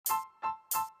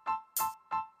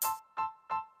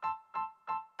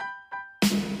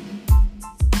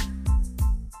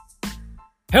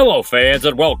Hello, fans,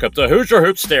 and welcome to Hoosier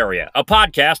Hoopsteria, a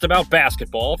podcast about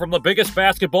basketball from the biggest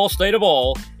basketball state of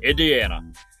all, Indiana.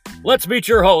 Let's meet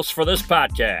your hosts for this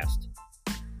podcast.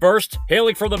 First,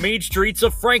 hailing from the mean streets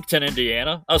of Frankton,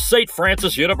 Indiana, a St.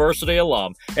 Francis University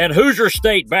alum and Hoosier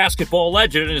State basketball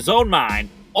legend in his own mind,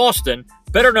 Austin,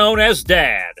 better known as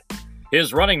Dad.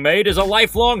 His running mate is a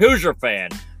lifelong Hoosier fan,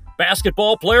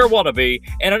 basketball player wannabe,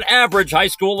 and an average high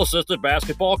school assistant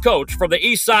basketball coach from the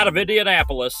east side of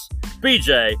Indianapolis,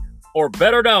 BJ, or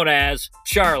better known as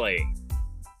Charlie.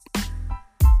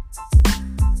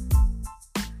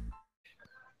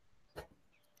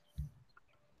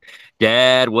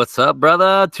 Dad, what's up,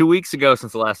 brother? 2 weeks ago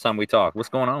since the last time we talked. What's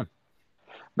going on?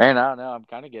 Man, I don't know. I'm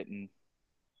kind of getting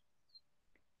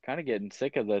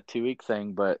sick of the 2 week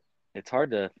thing, but it's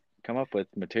hard to come up with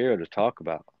material to talk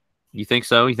about. You think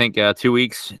so? You think 2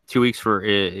 weeks? 2 weeks for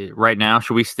right now?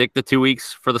 Should we stick to 2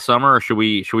 weeks for the summer, or should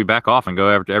we back off and go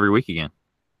every week again?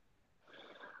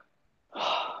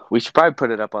 We should probably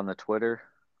put it up on the Twitter.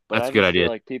 But That's a good idea.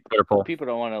 Like people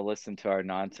don't want to listen to our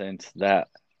nonsense. That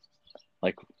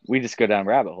like we just go down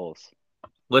rabbit holes.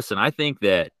 Listen, I think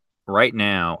that right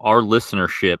now our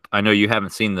listenership. I know you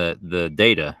haven't seen the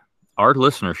data. Our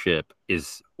listenership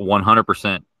is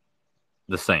 100%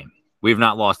 the same. We have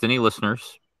not lost any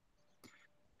listeners.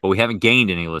 But we haven't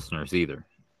gained any listeners either.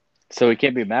 So we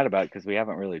can't be mad about it because we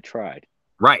haven't really tried.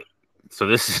 Right. So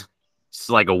this is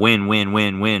like a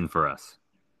win-win-win-win for us.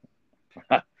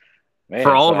 Man,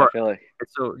 for all of our like...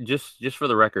 So just for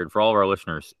the record, for all of our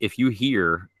listeners, if you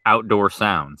hear outdoor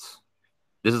sounds,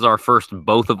 this is our first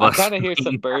both of us. I kind of hear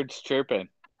some birds chirping.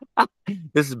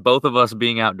 This is both of us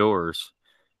being outdoors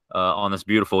on this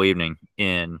beautiful evening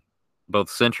in both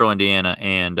central Indiana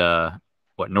and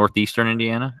northeastern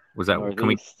Indiana? Was that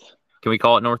Northeast. Can we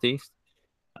call it northeast?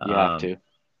 You have to.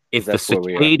 If the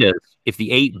cicadas, if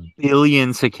the 8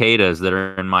 billion cicadas that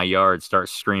are in my yard start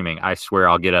screaming, I swear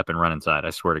I'll get up and run inside.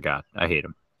 I swear to God, I hate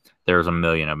them. There's a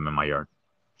million of them in my yard.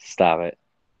 Stop it.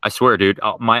 I swear, dude.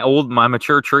 My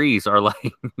mature trees are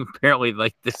like apparently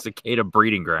like the cicada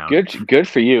breeding ground. Good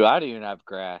for you. I don't even have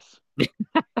grass.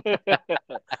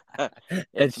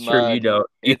 That's true. You don't.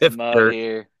 It's mud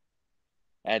here.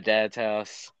 At Dad's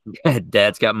house.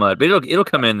 Dad's got mud, but it'll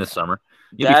come in this summer.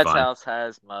 Dad's house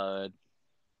has mud.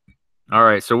 All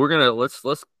right, so we're gonna let's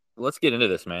get into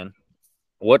this, man.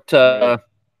 What?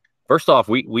 First off,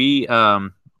 we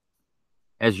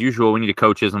as usual, we need a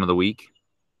coachism of the week.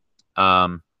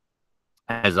 As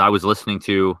I was listening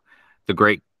to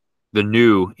the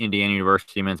new Indiana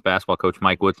University men's basketball coach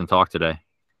Mike Woodson talk today,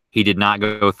 he did not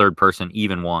go third person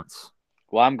even once.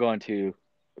 Well, I'm going to.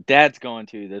 Dad's going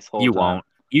to this whole. You time. won't.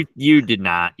 You did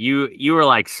not. You were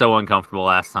like so uncomfortable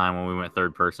last time when we went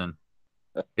third person.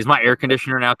 Is my air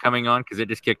conditioner now coming on? Because it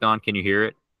just kicked on. Can you hear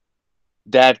it?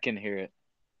 Dad can hear it.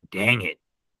 Dang it.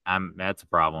 That's a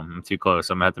problem. I'm too close.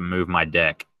 I'm gonna have to move my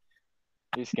deck.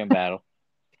 You just can battle.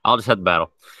 I'll just have to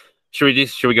battle. Should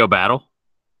we go battle?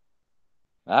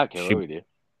 Okay, what do we do?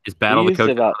 Just battle the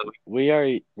coach. We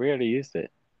already used it.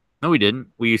 No, we didn't.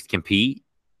 We used compete.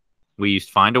 We used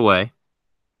find a way.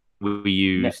 We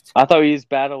used. I thought we used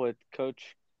battle with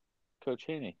Coach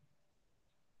Haney.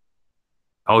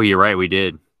 Oh, you're right. We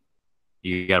did.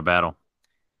 You got a battle.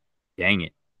 Dang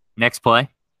it. Next play.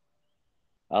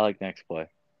 I like next play.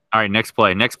 All right, next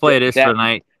play. Next play it is for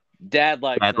tonight. Dad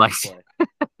likes next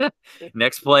play.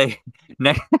 Next play.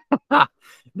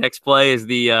 Next play is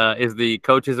the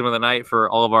coachism of the night for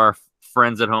all of our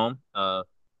friends at home.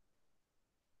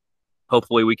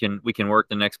 Hopefully we can work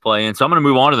the next play in. So I'm going to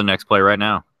move on to the next play right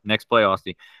now. Next play,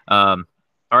 Austin. All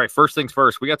right, first things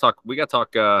first. We got to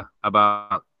talk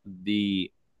about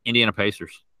the Indiana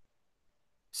Pacers.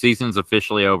 Season's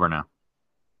officially over now.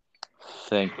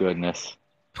 Thank goodness.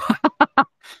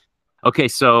 Okay,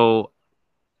 so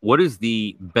what is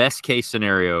the best case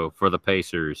scenario for the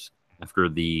Pacers after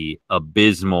the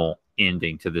abysmal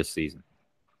ending to this season?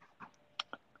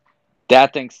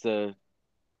 Dad thinks the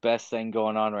best thing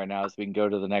going on right now is we can go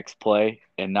to the next play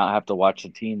and not have to watch the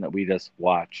team that we just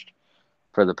watched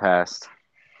for the past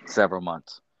several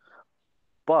months.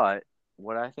 But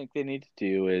what I think they need to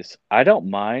do is, I don't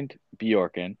mind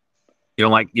Bjorken. You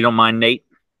don't mind Nate?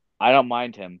 I don't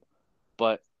mind him,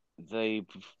 but they've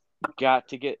got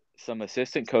to get some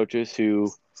assistant coaches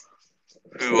who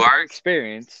are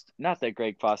experienced. Not that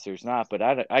Greg Foster's not, but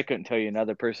I couldn't tell you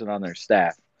another person on their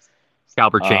staff.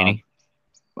 Calbert Chaney.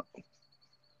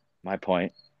 My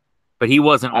point. But he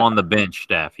wasn't on the bench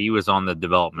staff. He was on the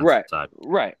development side.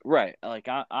 Right. Like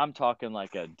I'm talking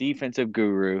like a defensive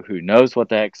guru who knows what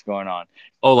the heck's going on.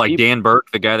 Oh, like Dan Burke,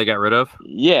 the guy they got rid of?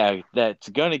 Yeah, that's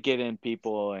going to get in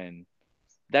people, and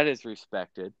that is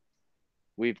respected.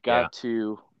 We've got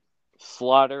to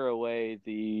slaughter away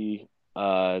the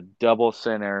double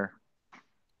center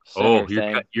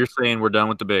thing. You're saying we're done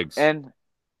with the bigs. And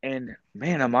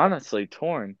man, I'm honestly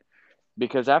torn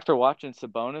because after watching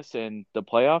Sabonis in the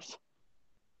playoffs,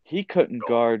 he couldn't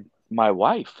guard my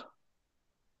wife.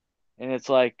 And it's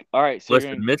like, all right, so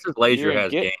listen, Mrs. Lazier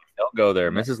has game. Don't go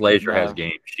there. Mrs. Lazier has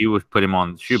game. She would put him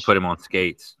on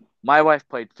skates. My wife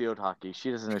played field hockey.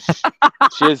 She doesn't.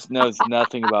 She just knows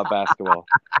nothing about basketball.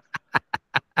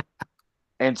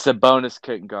 And Sabonis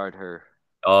couldn't guard her.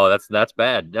 Oh, that's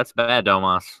bad. That's bad,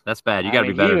 Domas. That's bad. You got to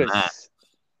be better than that.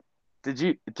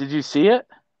 Did you see it?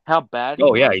 How bad?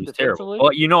 He's terrible.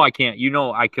 Well, I can't.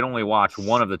 I can only watch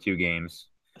one of the two games.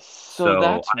 So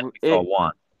that's I saw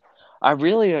one. I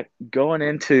really, going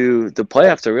into the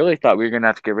playoffs, I really thought we were going to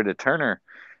have to get rid of Turner.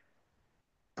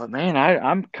 But, man,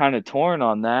 I'm kind of torn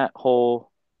on that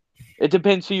whole – it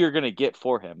depends who you're going to get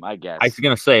for him, I guess. I was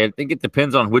going to say, I think it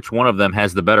depends on which one of them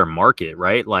has the better market,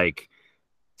 right? Like,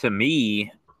 to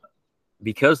me,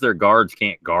 because their guards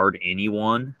can't guard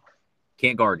anyone,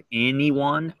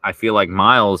 I feel like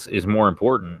Miles is more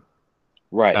important.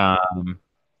 Right.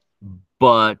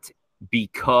 But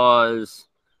because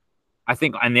 – I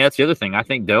think, and that's the other thing. I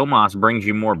think Domas brings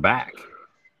you more back.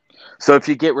 So if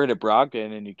you get rid of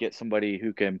Brogdon and you get somebody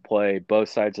who can play both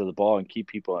sides of the ball and keep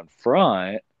people in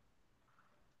front,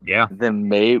 then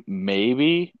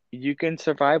maybe you can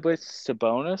survive with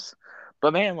Sabonis.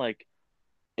 But man, like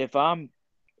if I'm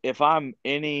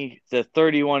the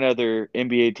 31 other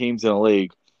NBA teams in the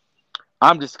league,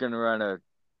 I'm just gonna run a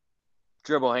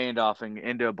dribble handoff and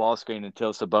into a ball screen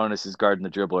until Sabonis is guarding the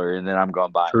dribbler, and then I'm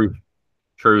going by.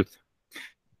 Truth.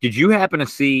 Did you happen to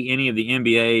see any of the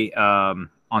NBA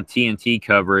on TNT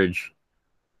coverage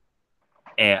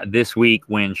this week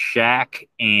when Shaq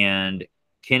and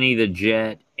Kenny the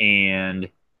Jet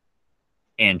and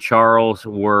Charles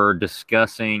were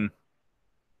discussing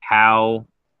how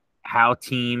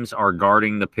teams are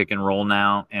guarding the pick and roll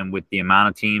now, and with the amount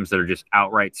of teams that are just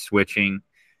outright switching?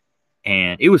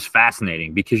 And it was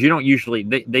fascinating because you don't usually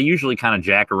they usually kind of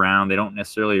jack around. They don't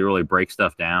necessarily really break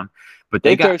stuff down. But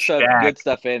they got throw some good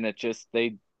stuff in. It just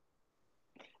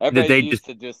everybody's used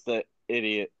to just the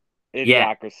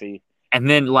idiocracy. And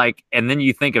then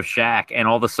you think of Shaq, and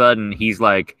all of a sudden he's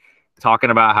like talking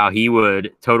about how he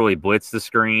would totally blitz the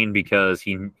screen because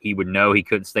he would know he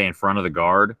couldn't stay in front of the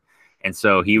guard, and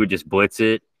so he would just blitz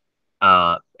it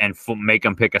and make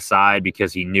him pick a side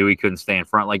because he knew he couldn't stay in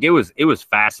front. Like it was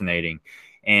fascinating,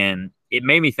 and it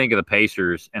made me think of the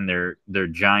Pacers and their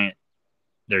giant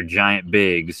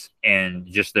bigs and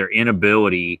just their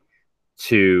inability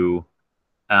to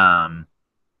understand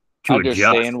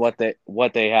adjust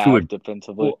what they have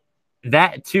defensively. Well,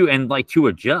 that too, and like to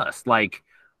adjust. Like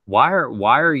why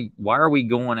are we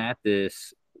going at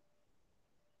this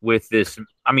with this?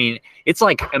 I mean, it's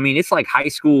like high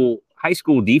school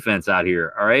defense out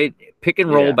here. All right, pick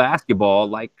and roll basketball.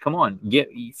 Like, come on,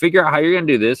 figure out how you're gonna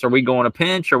do this. Are we going to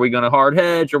pinch? Are we going to hard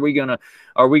hedge? Are we gonna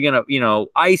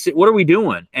ice it? What are we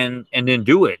doing? And then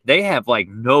do it. They have like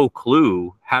no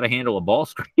clue how to handle a ball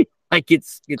screen. Like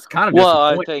it's kind of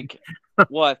disappointing.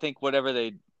 I think whatever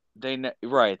they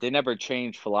never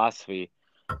changed philosophy.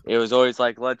 It was always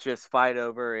like, let's just fight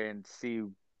over and see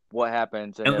what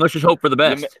happens, and let's just hope for the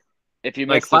best. If you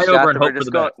miss the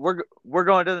shot, we're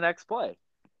going to the next play.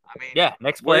 I mean,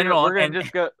 next play. We're going to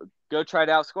just go try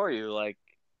to outscore you. Like,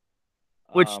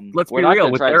 which let's be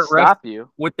real,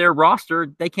 with their roster,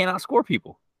 they can't outscore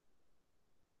people.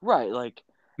 Right. Like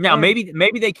now, maybe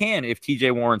they can if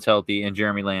TJ Warren's healthy and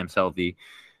Jeremy Lamb's healthy,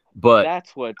 but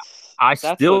I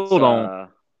still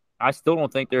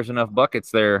don't think there's enough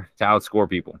buckets there to outscore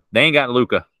people. They ain't got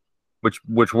Luka, which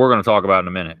we're going to talk about in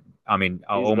a minute. I mean,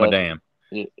 my damn.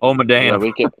 Oh my damn! Yeah,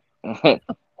 we can.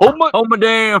 Oh my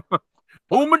damn!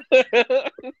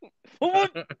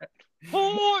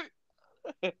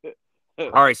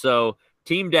 All right, so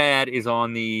Team Dad is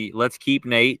on the let's keep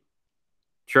Nate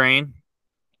train.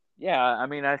 Yeah, I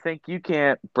mean, I think you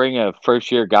can't bring a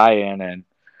first-year guy in and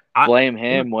blame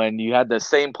him when you had the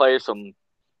same players from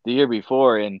the year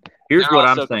before, and here's what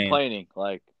I'm saying. Complaining,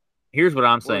 like. Here's what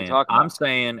I'm saying. I'm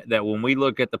saying that when we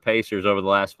look at the Pacers over the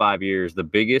last 5 years, the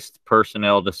biggest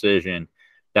personnel decision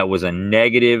that was a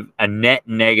net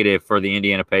negative for the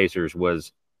Indiana Pacers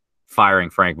was firing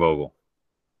Frank Vogel.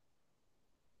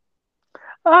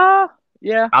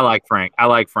 Yeah. I like Frank.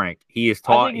 He is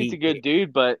taught. I think he's a good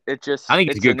dude, but I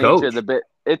think he's a good coach.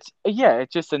 It's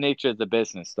just the nature of the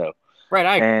business, though. Right,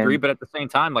 I agree, but at the same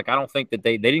time, like I don't think that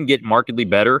they didn't get markedly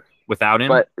better without him.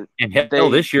 And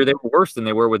this year they were worse than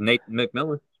they were with Nate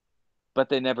McMillan. But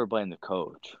they never blame the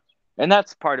coach, and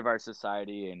that's part of our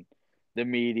society. And the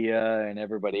media and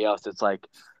everybody else. It's like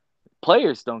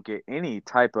players don't get any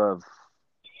type of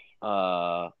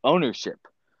ownership.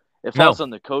 It No, falls on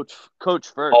the coach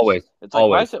first. always, It's like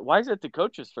always. why is it the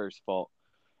coach's first fault?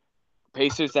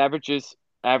 Pacers averaged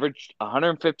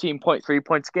 115.3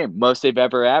 points a game, most they've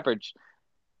ever averaged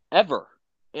ever.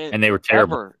 And they were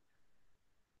terrible. Ever.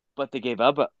 But they gave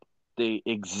up the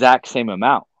exact same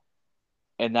amount.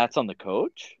 And that's on the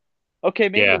coach? Okay,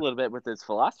 maybe Yeah. a little bit with his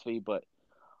philosophy, but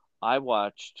I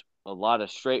watched a lot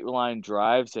of straight line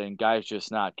drives and guys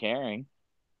just not caring.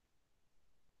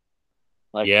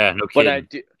 Like, Yeah, no but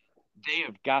kidding. they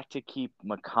have got to keep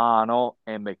McConnell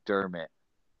and McDermott.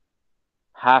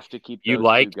 Have to keep those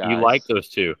two guys. You like those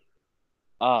two.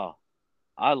 Oh,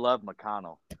 I love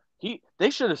McConnell. They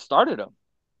should have started him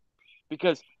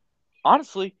because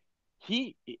honestly,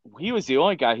 he was the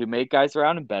only guy who made guys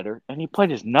around him better, and he played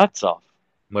his nuts off.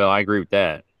 Well, I agree with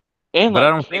that. And but like,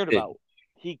 I don't think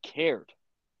he cared.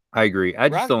 I agree. I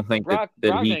just don't think that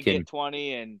he can get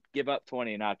 20 and give up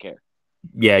 20 and not care.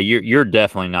 Yeah, you're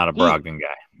definitely not a Brogdon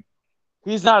guy.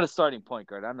 He's not a starting point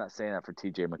guard. I'm not saying that for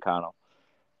TJ McConnell.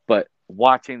 But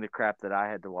watching the crap that I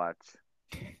had to watch,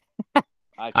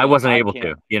 I wasn't able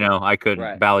to. I couldn't.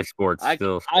 Right. Bally Sports I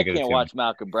still. can't watch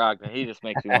Malcolm Brogdon. He just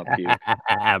makes me want to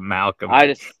puke. Malcolm. I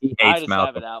just Malcolm.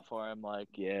 have it out for him. Like,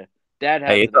 yeah, Dad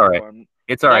has it's it all out right. for him.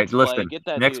 It's all right. Next play, Listen, get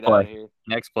that next dude play. out of here.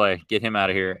 Next play, get him out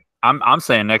of here. I'm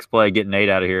saying next play, get Nate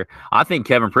out of here. I think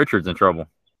Kevin Pritchard's in trouble.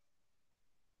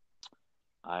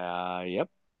 Yep.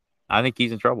 I think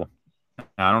he's in trouble.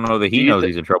 I don't know that he knows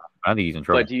he's in trouble. I think he's in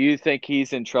trouble. But do you think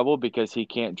he's in trouble because he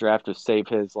can't draft to save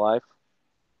his life?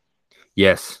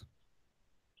 Yes.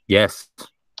 That's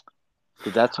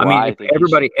why I think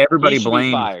everybody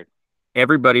blames fired.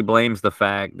 Everybody blames the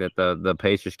fact that the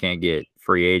Pacers can't get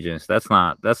free agents. That's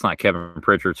not Kevin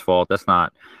Pritchard's fault. That's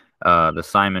not the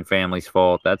Simon family's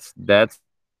fault. That's just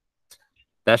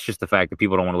the fact that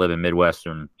people don't want to live in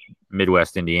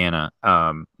Midwest Indiana.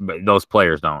 But those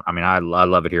players don't. I mean, I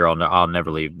love it here. I'll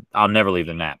never leave. I'll never leave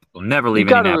the Nap. I'll never leave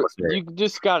Indianapolis. You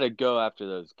just got to go after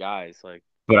those guys. Like,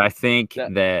 but I think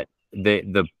that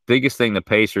the biggest thing the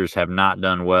Pacers have not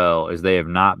done well is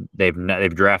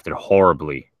they've drafted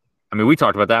horribly. I mean, we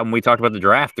talked about that when we talked about the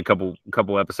draft a couple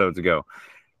episodes ago.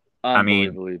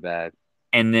 Unbelievably bad.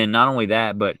 And then not only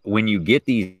that, but when you get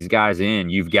these guys in,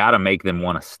 you've got to make them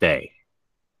want to stay.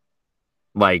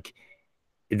 Like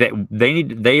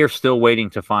they are still waiting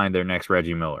to find their next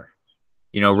Reggie Miller.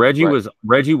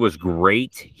 Reggie was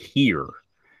great here,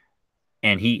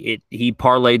 and he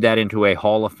parlayed that into a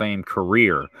Hall of Fame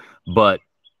career. But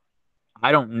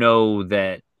I don't know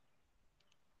that.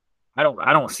 I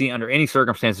don't see under any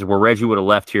circumstances where Reggie would have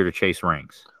left here to chase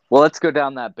rings. Well, let's go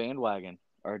down that bandwagon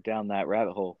or down that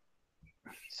rabbit hole.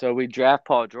 So we draft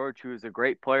Paul George, who is a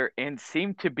great player and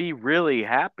seemed to be really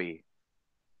happy.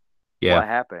 Yeah. What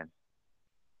happened?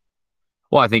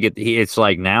 Well, I think it's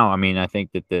like now. I mean, I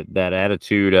think that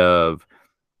attitude of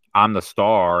I'm the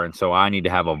star, and so I need to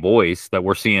have a voice that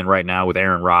we're seeing right now with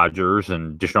Aaron Rodgers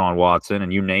and Deshaun Watson,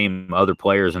 and you name other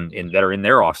players that are in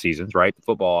their off seasons, right? The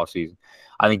football off season.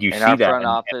 I think you see that. Our front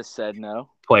office said no.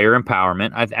 Player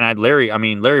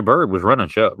empowerment. Larry Bird was running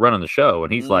the show,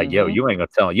 and he's like, "Yo, you ain't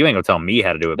gonna tell me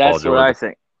how to do it." That's Paul George. what I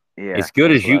think. Yeah. As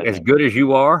good as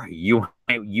you are, you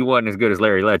wasn't as good as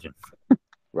Larry Legend,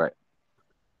 right?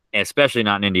 And especially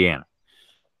not in Indiana,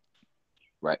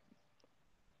 right?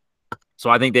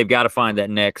 So I think they've got to find that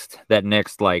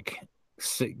next like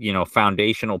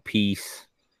foundational piece,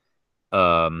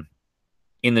 in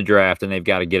the draft, and they've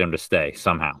got to get him to stay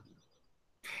somehow.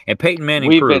 And Peyton Manning,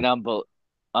 we've been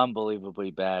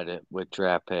unbelievably bad with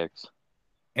draft picks.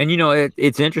 And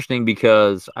it's interesting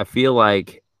because I feel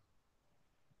like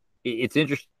it's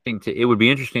interesting it would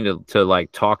be interesting to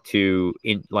like talk to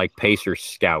Pacers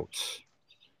scouts.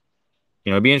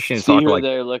 It'd be interesting to talk to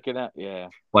they're looking at. Yeah.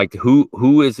 Like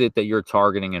who is it that you're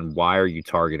targeting and why are you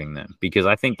targeting them? Because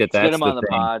I think that's get him on the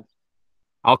thing. Pod.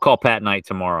 I'll call Pat Knight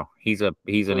tomorrow. He's an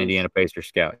Indiana Pacers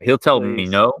scout. He'll tell me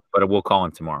no, but we'll call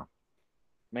him tomorrow.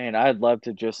 Man, I'd love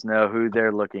to just know who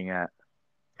they're looking at.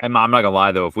 I'm not gonna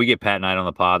lie though. If we get Pat Knight on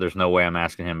the pod, there's no way I'm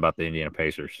asking him about the Indiana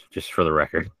Pacers. Just for the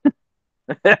record.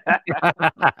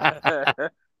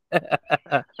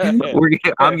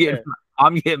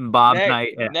 I'm getting Bob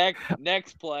Knight.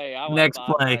 Next play. Next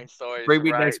play. Bring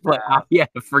me next play.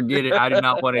 Forget it. I do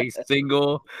not want a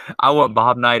single. I want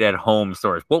Bob Knight at home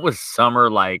stories. What was summer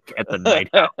like at the Knight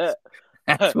house?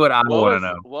 That's what I want to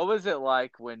know. What was it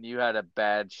like when you had a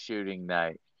bad shooting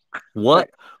night?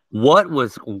 What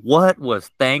was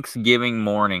Thanksgiving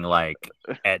morning like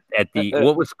at the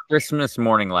what was Christmas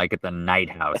morning like at the Knight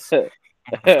house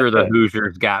after the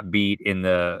Hoosiers got beat in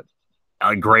the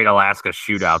a Great Alaska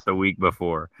Shootout the week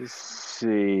before.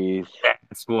 Jeez.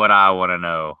 That's what I want to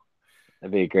know.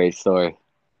 That'd be a great story.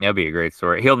 That'd be a great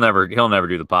story. He'll never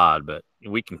do the pod, but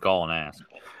we can call and ask.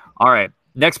 All right,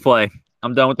 next play.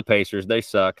 I'm done with the Pacers. They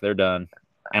suck. They're done,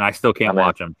 and I still can't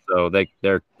watch them. So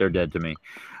they're dead to me.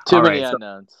 Too many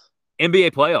unknowns.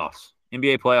 NBA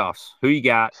playoffs. Who you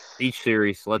got? Each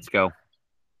series. Let's go.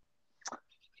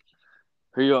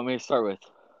 Who you want me to start with?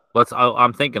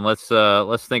 I'm thinking. Let's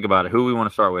think about it. Who we want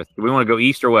to start with? Do we want to go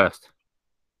East or West?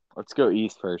 Let's go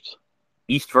East first.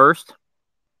 East first.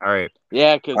 All right.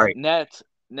 Yeah, because Nets.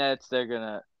 They're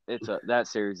gonna. That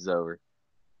series is over.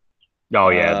 Oh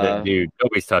yeah, dude.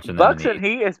 Nobody's touching them. Bucks and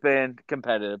Heat has been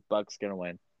competitive. Bucks gonna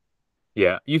win.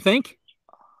 Yeah, you think?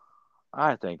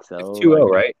 I think so. It's 2-0,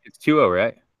 right? It's 2-0,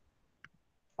 right?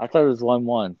 I thought it was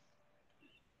 1-1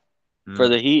 for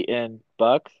the Heat and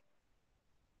Bucks.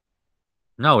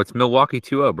 No, it's Milwaukee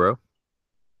 2-0, bro.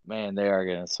 Man, they are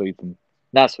gonna sweep them.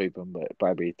 Not sweep them, but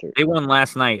probably 3. They won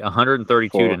last night,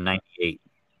 132-98.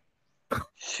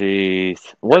 Jeez,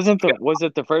 was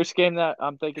it the first game that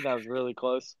I'm thinking that was really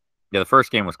close? Yeah, the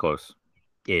first game was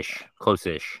close-ish.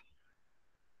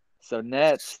 So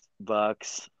Nets,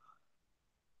 Bucks.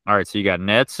 All right, so you got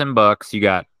Nets and Bucks. You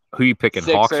got who you picking?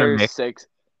 Sixers, Hawks or Knicks?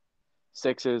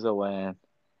 Sixers will win.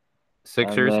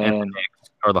 Sixers and the Knicks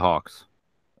or the Hawks?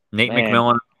 Nate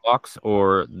McMillan Hawks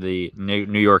or the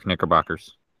New York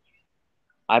Knickerbockers?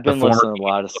 I've been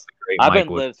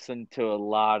listening to a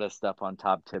lot of stuff on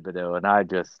Tom Thibodeau, and I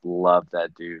just love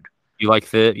that dude. You like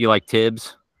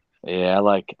Tibbs? Yeah, I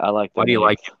like. Why do you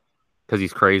like him? Because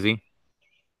he's crazy.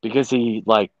 Because he's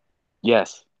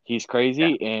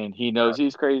crazy, and he knows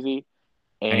he's crazy,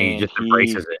 and he just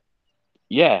embraces it.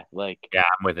 Yeah, I'm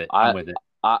with it.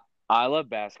 I love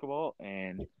basketball,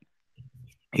 and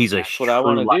that's what I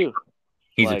want to do.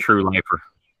 He's a true lifer,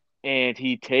 and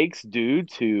he takes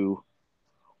dudes who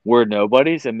were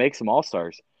nobodies and makes them all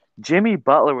stars. Jimmy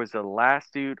Butler was the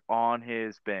last dude on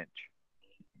his bench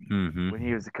when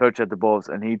he was the coach at the Bulls,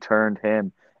 and he turned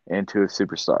him into a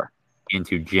superstar.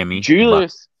 Into Jimmy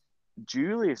Julius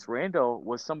Randle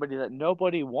was somebody that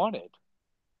nobody wanted.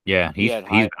 Yeah, he had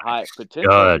high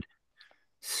potential.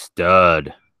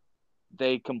 Stud.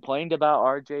 They complained about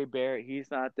R.J. Barrett.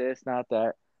 He's not this, not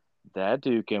that. That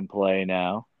dude can play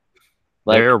now.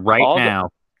 They're now,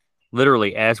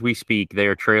 literally as we speak, they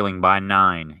are trailing by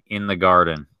 9 in the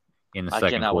Garden in the second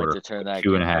quarter. I cannot wait to turn that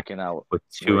 2.5 with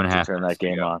 2.5 turn that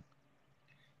game on.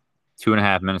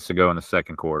 2.5 minutes to go in the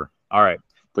second quarter. All right.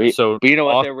 But you know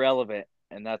what? They're relevant,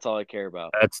 and that's all I care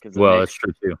about. That's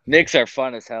true too. Knicks are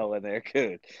fun as hell when they're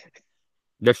good.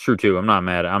 That's true too. I'm not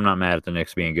mad at the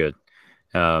Knicks being good.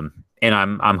 And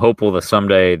I'm hopeful that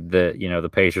someday the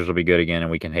Pacers will be good again, and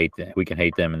we can hate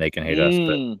them and they can hate us,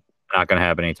 but not going to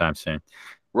happen anytime soon.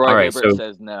 Roy Hibbert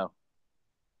says no.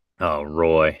 Oh,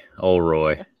 Roy. Old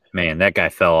Roy. Man, that guy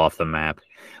fell off the map.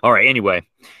 All right, anyway.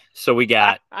 So we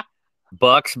got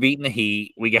Bucks beating the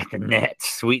Heat. We got the Nets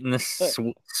sweeping the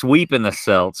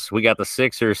Celts. We got the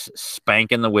Sixers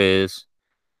spanking the Wiz.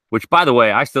 Which, by the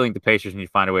way, I still think the Pacers need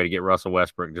to find a way to get Russell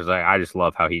Westbrook because I just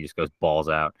love how he just goes balls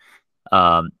out.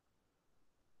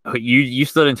 You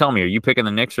still didn't tell me. Are you picking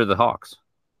the Knicks or the Hawks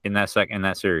in that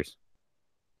series?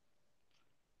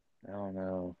 I don't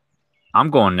know. I'm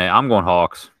going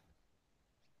Hawks.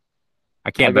 I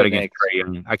can't bet against Trae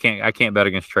Young. I can't bet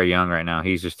against Trae Young right now.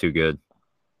 He's just too good.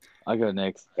 I'll go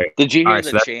Knicks. Did you hear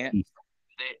the chant?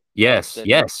 Yes.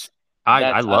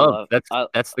 I love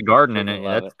that's the Garden in it.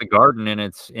 That's the Garden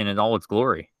in all its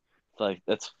glory.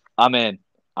 I'm in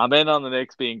on the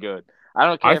Knicks being good. I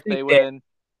don't care if they win.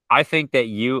 I think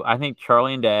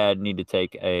Charlie and Dad need to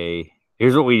take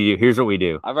here's what we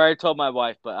do. I've already told my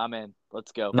wife, but I'm in.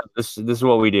 Let's go. No, this is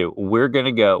what we do. We're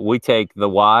gonna go. We take the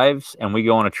wives and we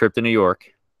go on a trip to New York.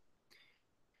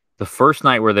 The first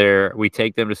night we're there, we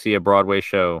take them to see a Broadway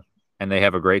show, and they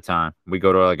have a great time. We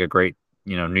go to a great,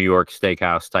 New York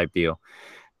steakhouse type deal.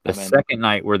 The second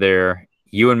night we're there,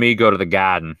 you and me go to the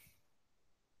Garden.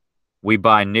 We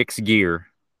buy Knicks gear.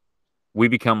 We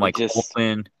become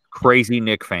open, crazy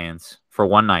Knicks fans for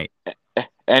one night.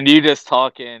 And you just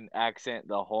talk in accent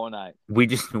the whole night. We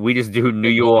just do New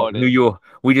York.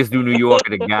 We just do New York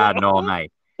at the Garden all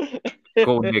night.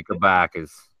 Go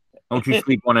Knickerbockers. Don't you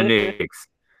sleep on the Knicks.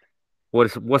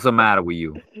 What's the matter with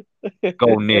you?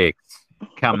 Go Knicks.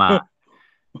 Come on.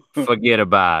 Forget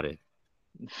about it.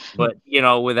 But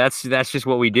that's just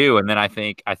what we do. And then I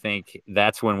think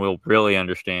that's when we'll really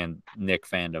understand Knick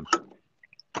fandom.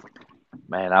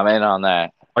 Man, I'm in on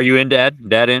that. Are you in, Dad?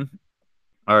 Dad in?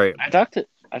 All right. I talked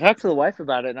to the wife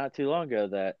about it not too long ago.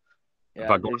 That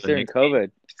during COVID.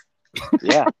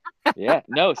 Yeah.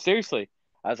 No, seriously.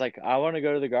 I was like, I want to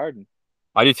go to the Garden.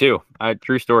 I do too.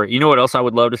 True story. You know what else I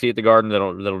would love to see at the Garden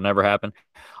that'll never happen?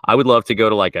 I would love to go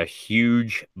to like a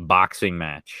huge boxing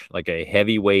match, like a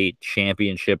heavyweight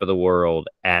championship of the world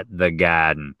at the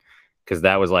Garden, because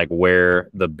that was like where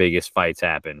the biggest fights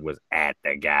happened, was at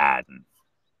the Garden.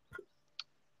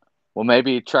 Well,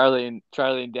 maybe Charlie and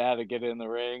Dad would get in the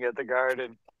ring at the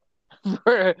Garden.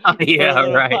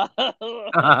 Yeah, right.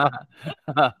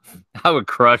 I would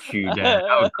crush you, Dad.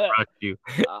 I would crush you.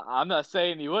 I'm not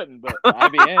saying you wouldn't, but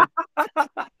I'd be in.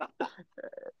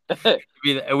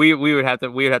 we would have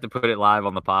to put it live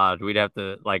on the pod. We'd have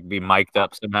to like be mic'd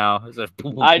up somehow.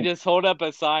 I just hold up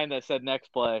a sign that said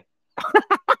next play.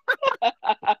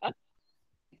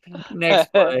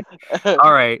 Next play.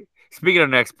 All right. Speaking of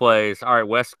next plays, all right,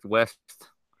 West playoffs.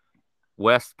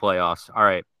 All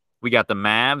right. We got the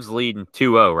Mavs leading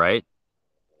 2-0, right?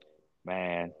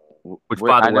 Man. Which,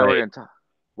 by the way,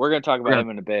 we're going to talk about him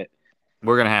in a bit.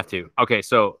 We're going to have to. Okay,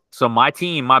 so my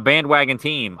team, my bandwagon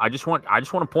team, I just want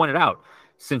to point it out.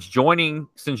 Since joining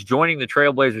the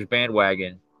Trailblazers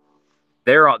bandwagon,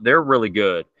 they're really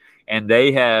good. And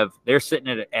they're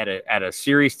sitting at a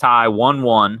series tie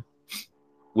 1-1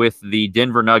 with the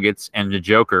Denver Nuggets and the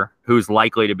Joker, who's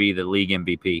likely to be the league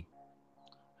MVP.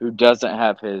 Who doesn't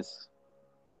have his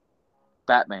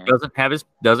Batman. Doesn't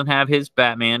have his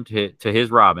Batman to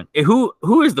his Robin.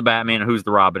 Who is the Batman and who's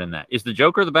the Robin in that? Is the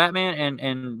Joker the Batman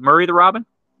and Murray the Robin?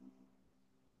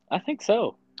 I think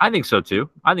so. I think so too.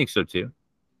 I mean,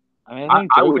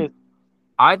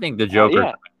 I think the Joker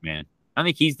is the Batman. I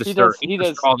think he's the stir.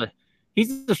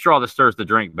 He's the straw that stirs the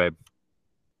drink, babe.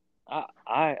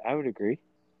 I would agree.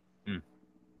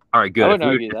 All right, good. I wouldn't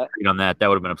argue that. On that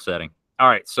would have been upsetting. All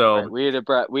right, so we had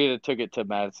took it to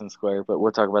Madison Square, but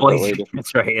we'll talk about that later.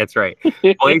 That's right.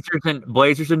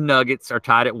 Blazers and Nuggets are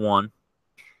tied at 1.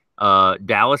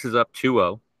 Dallas is up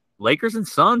 2-0. Lakers and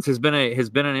Suns has been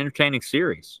an entertaining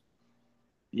series.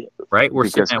 Yeah, right. We're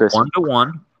sitting at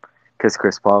 1-1 because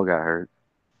Chris Paul got hurt.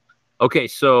 Okay,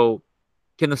 so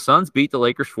can the Suns beat the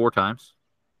Lakers 4 times?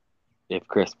 If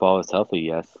Chris Paul is healthy,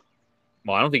 yes.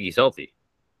 Well, I don't think he's healthy.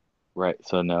 Right.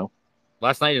 So no.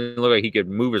 Last night it didn't look like he could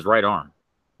move his right arm.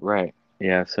 Right.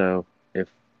 Yeah. So if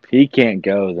he can't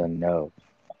go, then no.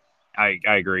 I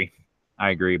agree.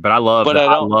 But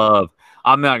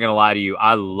I'm not gonna lie to you.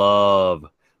 I love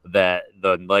that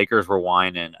the Lakers were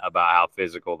whining about how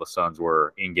physical the Suns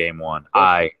were in Game 1.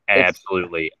 I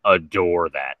absolutely adore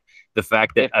that. The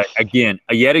fact that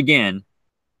yet again,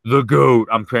 the GOAT.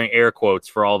 I'm putting air quotes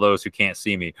for all those who can't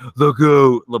see me. The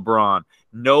GOAT, LeBron.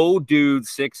 No dude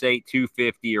 6'8",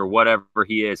 250 or whatever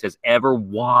he is has ever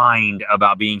whined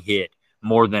about being hit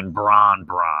more than Bron.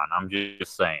 I'm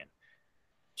just saying.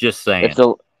 If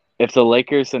the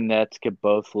Lakers and Nets could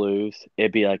both lose,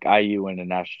 it'd be like IU win a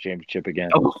national championship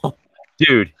again. Oh,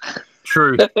 dude,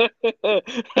 truth. I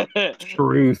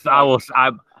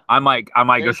might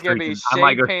go streaking. I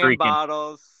might go streaking.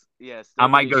 Bottles. Yes, I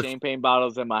might go champagne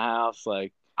bottles in my house.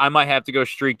 Like I might have to go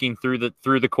streaking through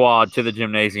the quad to the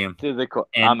gymnasium.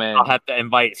 And I'll have to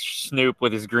invite Snoop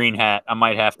with his green hat. I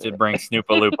might have to bring Snoop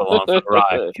a loop along for the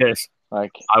ride because I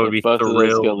would be thrilled.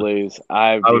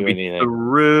 I would be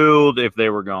thrilled if they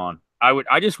were gone.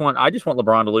 I just want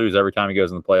LeBron to lose every time he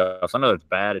goes in the playoffs. I know that's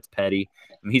bad. It's petty.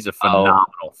 I mean, he's a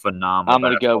phenomenal. I'm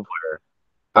gonna go player.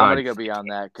 I'm going to go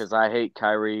beyond that because I hate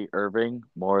Kyrie Irving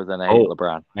more than I hate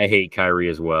LeBron. I hate Kyrie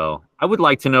as well. I would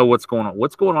like to know what's going on.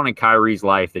 What's going on in Kyrie's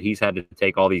life that he's had to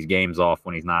take all these games off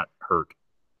when he's not hurt?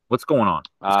 What's going on?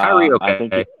 Is Kyrie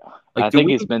okay? I think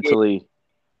he's mentally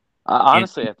 –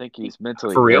 honestly, I think he's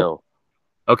mentally for real? ill.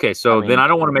 Okay, so then I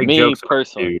don't want to make jokes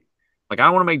personally. About dude. Like, I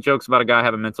don't want to make jokes about a guy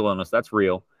having mental illness. That's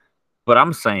real. But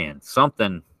I'm saying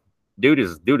something – dude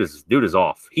is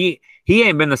off. He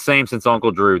ain't been the same since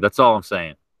Uncle Drew. That's all I'm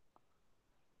saying.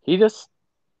 He just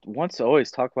wants to always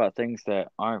talk about things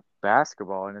that aren't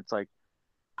basketball, and it's like,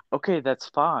 okay, that's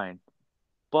fine,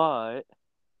 but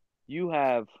you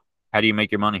have... How do you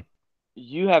make your money?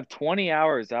 You have 20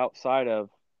 hours outside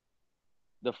of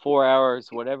the 4 hours,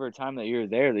 whatever time that you're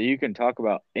there, that you can talk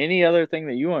about any other thing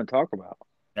that you want to talk about.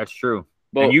 That's true.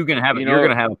 But and you're gonna have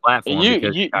a platform.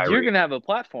 You're gonna have a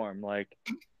platform, like,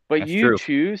 but that's you true.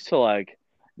 Choose to like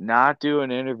not do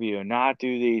an interview, not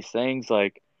do these things,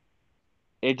 like.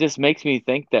 It just makes me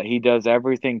think that he does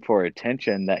everything for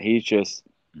attention, that he's just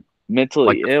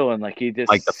mentally ill and like he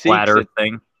just like the flatter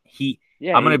thing.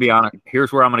 I'm going to be honest.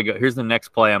 Here's where I'm going to go. Here's the next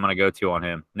play I'm going to go to on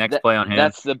him. Play on him.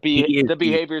 That's the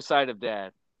behavior side of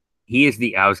Dad. He is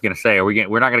the. I was going to say,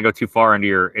 we're not going to go too far into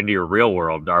your real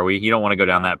world, are we? You don't want to go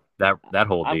down that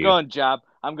whole. I'm going job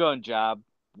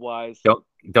wise.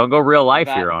 Don't go real life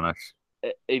here on us.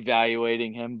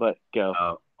 evaluating him, but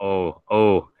go.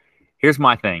 Here's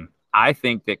my thing. I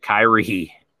think that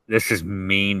Kyrie, this is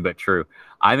mean but true.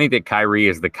 I think that Kyrie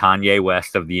is the Kanye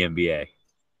West of the NBA.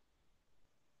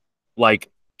 Like,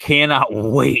 cannot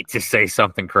wait to say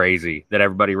something crazy that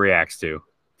everybody reacts to.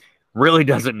 Really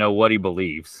doesn't know what he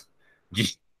believes.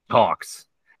 Just talks.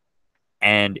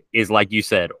 And is, like you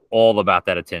said, all about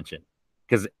that attention.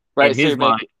 Because Right, in his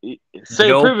mind, so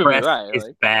no proving me press right. is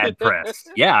Like. bad press.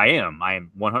 Yeah, I am. I am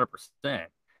 100%.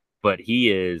 But he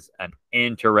is an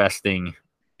interesting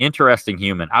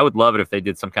human. I would love it if they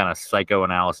did some kind of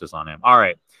psychoanalysis on him. All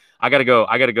right, I gotta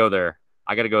go there.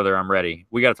 I'm ready.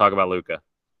 We got to talk about Luka.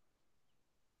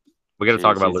 He's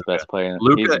the best player.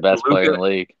 He's the best player in the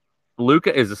league.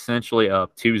 Luka is essentially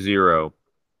up 2-0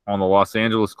 on the Los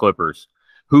Angeles Clippers,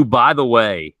 who, by the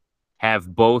way,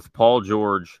 have both Paul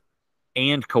George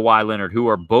and Kawhi Leonard, who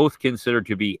are both considered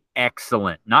to be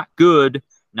excellent, not good,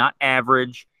 not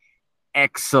average,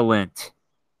 excellent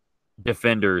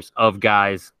defenders of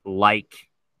guys like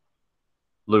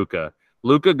Luka.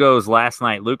 Luka goes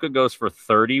for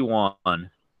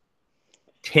 31,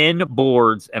 10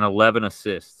 boards, and 11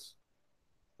 assists.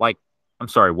 Like, I'm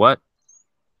sorry, what?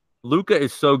 Luka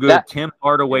is so good. Tim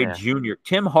Hardaway Jr.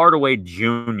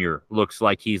 looks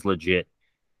like he's legit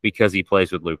because he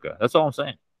plays with Luka. That's all I'm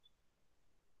saying.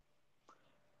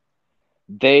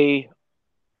 They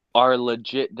are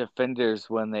legit defenders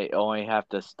when they only have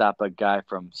to stop a guy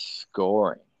from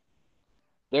scoring.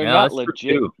 They're not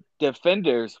legit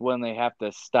defenders when they have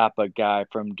to stop a guy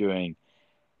from doing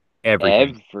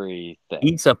everything.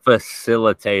 He's a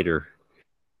facilitator.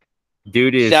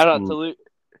 Dude is shout out to Luke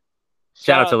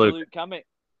Cummings.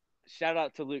 Shout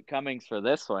out to Luke Cummings for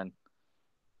this one.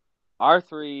 Our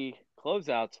 3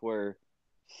 closeouts were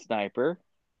sniper,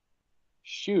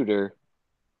 shooter,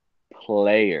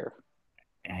 player.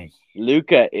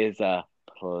 Luka is a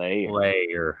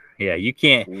player. Yeah, you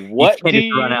can't. What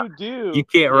you can't do just run you out. do? You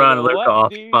can't run Luka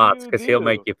off spots because he'll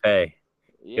make you pay.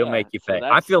 He'll make you pay.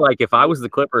 I feel like if I was the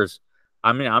Clippers,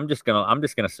 I mean, I'm just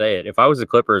gonna say it. If I was the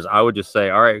Clippers, I would just say,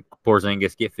 "All right,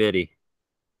 Porzingis, get fitty.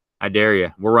 I dare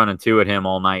you. We're running 2 at him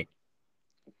all night.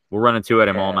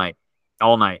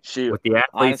 All night. Shoot. With the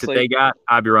athletes that they got,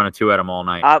 I'd be running 2 at him all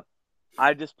night.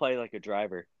 I just play like a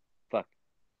driver. Fuck.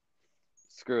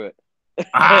 Screw it.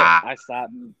 I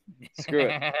stopped. Screw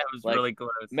it. That was really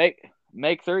close.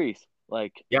 Make threes.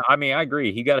 Like, yeah, I mean, I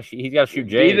agree. He's got to shoot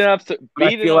J's. Beat enough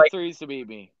threes to beat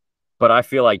me. But I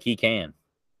feel like he can.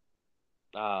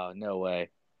 Oh, no way.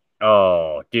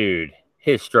 Oh, dude,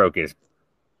 his stroke is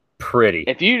pretty.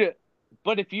 If you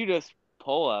just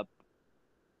pull up,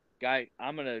 guy,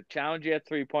 I'm gonna challenge you at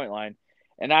 3-point line,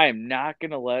 and I am not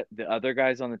gonna let the other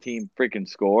guys on the team freaking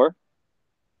score.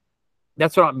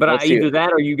 That's what. Either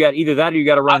that or you got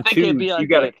to run 2. You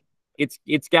got to.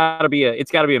 It's got to be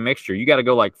a mixture. You got to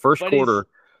go like first quarter.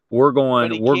 We're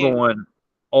going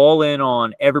all in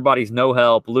on everybody's no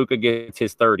help. Luka gets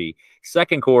his 30.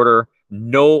 Second quarter,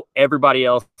 no, everybody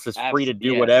else is free to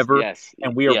do whatever.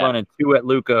 And we are running 2 at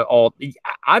Luka.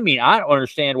 I mean, I don't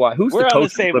understand why. Who's the coach? We're on the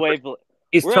same wavelength.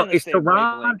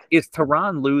 Is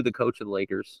Tyronn Lue the coach of the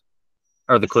Lakers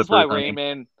or the Clippers?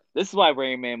 This is why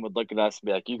Rayman would look at us and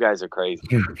be like, "You guys are crazy.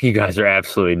 You guys are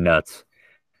absolutely nuts."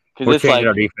 We're changing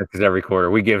our defenses every quarter.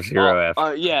 We give 0 F.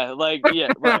 Right. Like, we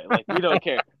don't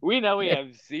care. We know we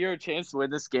have 0 chance to win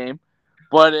this game,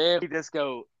 but if we just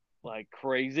go like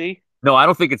crazy. No, I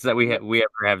don't think it's that we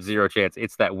ever have 0 chance.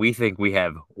 It's that we think we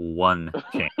have 1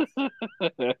 chance.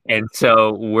 And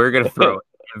so we're going to throw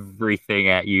everything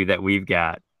at you that we've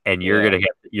got, and you're going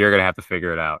to have to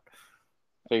figure it out.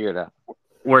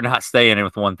 We're not staying in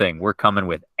with one thing. We're coming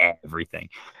with everything.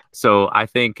 So I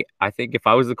think if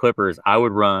I was the Clippers, I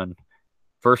would run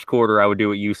first quarter. I would do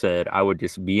what you said. I would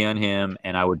just be on him,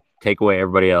 and I would take away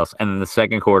everybody else. And then the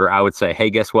second quarter, I would say, "Hey,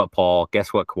 guess what, Paul?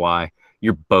 Guess what, Kawhi?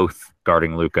 You're both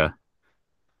guarding Luka.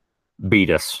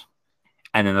 Beat us."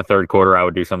 And then the third quarter, I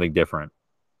would do something different.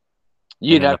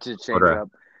 You'd have to change up.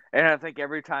 And I think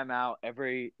every timeout,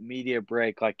 every media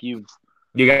break, like you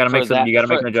got to make some. You got to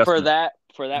make an adjustment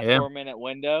for that 4-minute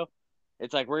window.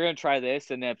 It's like, we're going to try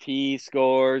this, and if he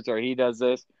scores or he does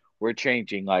this, we're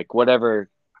changing. Like,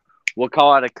 whatever. We'll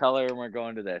call out a color, and we're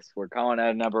going to this. We're calling out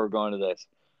a number, we're going to this.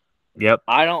 Yep.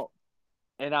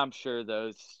 And I'm sure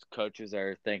those coaches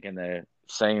are thinking the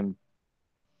same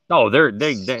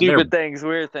stupid things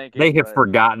we're thinking. They have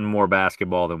forgotten more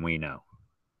basketball than we know.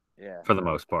 Yeah. For the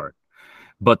most part.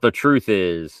 But the truth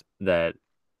is that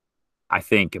I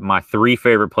think my 3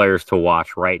 favorite players to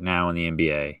watch right now in the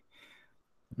NBA,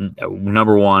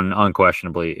 number 1,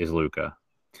 unquestionably, is Luka.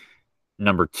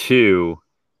 Number 2,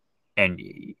 and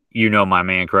you know my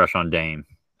man crush on Dame.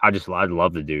 I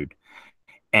love the dude.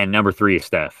 And number 3 is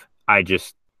Steph.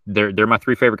 They're my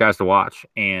 3 favorite guys to watch,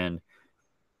 and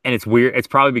it's weird. It's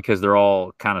probably because they're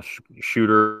all kind of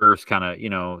shooters, kind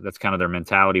of that's kind of their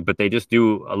mentality. But they just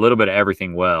do a little bit of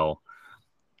everything well.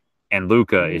 And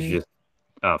Luka is just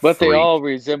a But freak. they all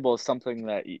resemble something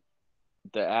that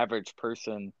the average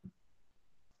person.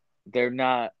 They're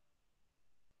not.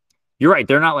 You're right.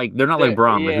 They're not like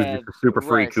Bron, who's just a super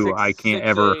freak who I can't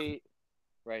ever. 6'8",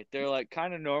 right, they're like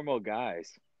kind of normal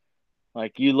guys.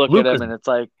 Like you look at him and it's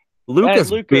like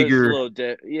Luka's bigger. A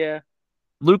little yeah.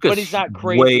 Luka's but he's not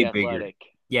crazy way athletic.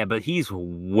 Bigger. Yeah, but he's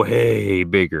way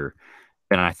bigger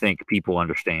than I think people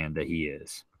understand that he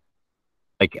is.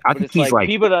 Like I think he's like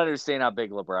people don't understand how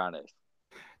big LeBron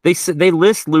is. They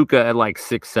list Luka at like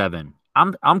 6'7".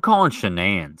 I'm calling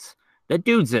shenanigans. That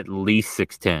dude's at least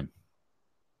 6'10".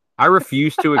 I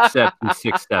refuse to accept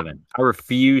he's 6'7". I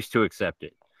refuse to accept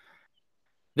it.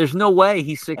 There's no way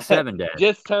he's 6'7", Dad.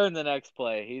 Just turn the next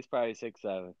play. He's probably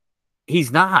 6'7".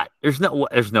 He's not. There's no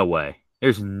way.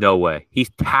 There's no way. He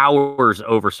towers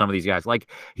over some of these guys. Like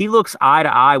he looks eye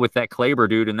to eye with that Kleber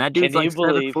dude, and that dude's like 7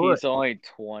 foot. Can you believe he's only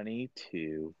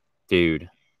 22? Dude,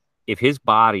 if his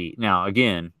body now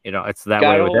again, it's that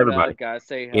way with everybody.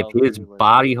 If his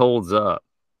body holds up,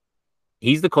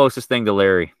 he's the closest thing to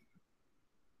Larry.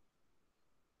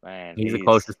 Man, he's the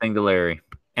closest thing to Larry.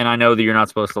 And I know that you're not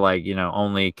supposed to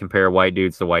only compare white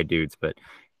dudes to white dudes, but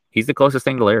he's the closest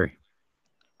thing to Larry.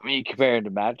 I mean, you compare him to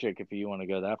Magic if you want to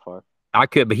go that far. I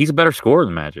could, but he's a better scorer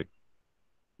than Magic.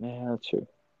 Yeah, that's true.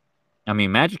 I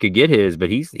mean, Magic could get his, but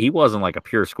he wasn't like a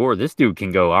pure scorer. This dude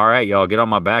can go, all right, y'all, get on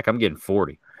my back. I'm getting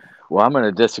 40. Well, I'm going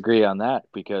to disagree on that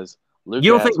because Luka.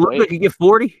 You don't think Luka could get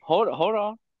 40? Hold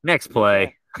on. Next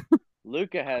play.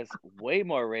 Luka has way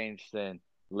more range than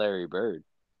Larry Bird.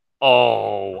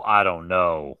 Oh, I don't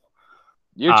know.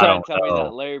 You're trying to tell me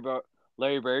that Larry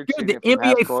Bird dude, the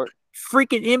NBA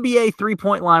freaking NBA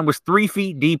 3-point line was 3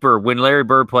 feet deeper when Larry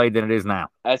Bird played than it is now.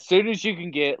 As soon as you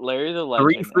can get Larry the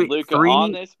Legend and Luka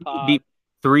on this pod,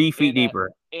 3 feet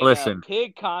deeper. Listen, a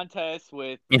pig contest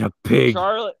with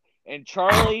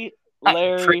Charlie,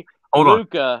 Larry,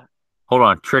 Luka. Hold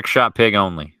on, trick shot pig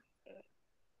only.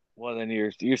 Well, then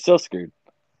you're still screwed.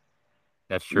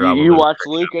 That's true. You watch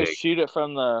Luka shoot it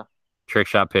from the trick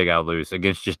shot pig. I'll lose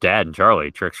against just Dad and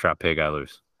Charlie. Trick shot pig. I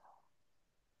lose.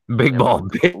 Big ball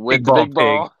pig. Big ball pig.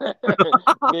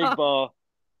 Big ball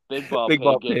pig.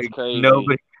 It's crazy.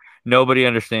 Nobody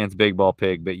understands big ball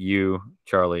pig, but you,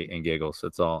 Charlie, and Giggles.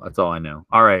 That's all I know.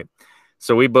 All right.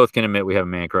 So we both can admit we have a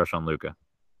man crush on Luka.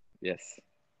 Yes.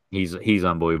 He's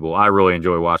unbelievable. I really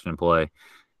enjoy watching him play,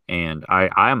 and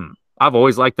I've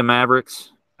always liked the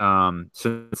Mavericks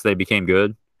since they became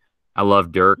good. I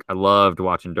love Dirk. I loved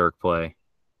watching Dirk play,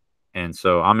 and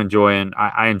so I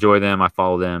enjoy them. I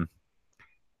follow them.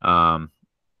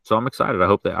 So I'm excited. I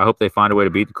hope they find a way to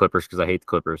beat the Clippers because I hate the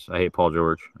Clippers. I hate Paul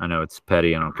George. I know it's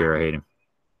petty. I don't care. I hate him.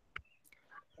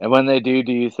 And when they do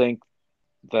you think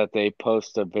that they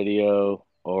post a video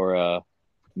or a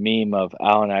meme of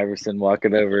Allen Iverson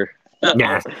walking over?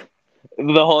 Yes.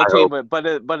 The whole team,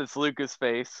 but it's Luka's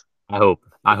face. I hope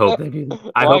they do.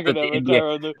 I hope that the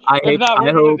NBA.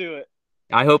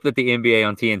 I hope that the NBA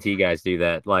on TNT guys do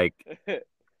that. Like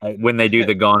when they do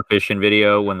the gone fishing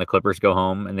video, when the Clippers go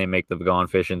home and they make the gone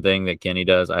fishing thing that Kenny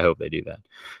does. I hope they do that.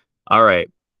 All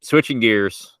right, switching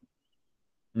gears.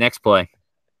 Next play.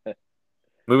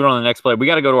 Moving on to the next play. We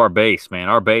got to go to our base, man.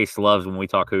 Our base loves when we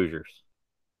talk Hoosiers.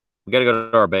 We got to go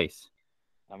to our base.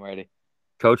 I'm ready.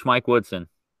 Coach Mike Woodson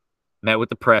met with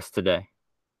the press today.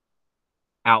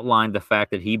 Outlined the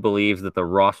fact that he believes that the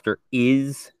roster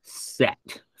is set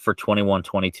for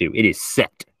 21-22. It is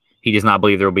set. He does not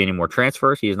believe there will be any more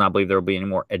transfers. He does not believe there will be any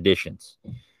more additions.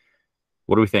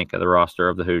 What do we think of the roster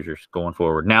of the Hoosiers going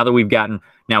forward? Now that we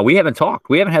haven't talked.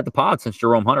 We haven't had the pod since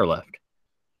Jerome Hunter left.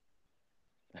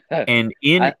 And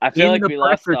I feel like we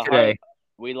lost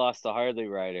the Harley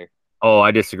Rider. Oh, I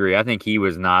disagree. I think he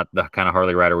was not the kind of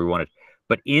Harley Rider we wanted.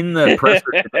 But in the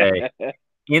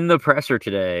presser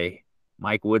today,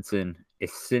 Mike Woodson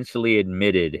essentially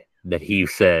admitted that he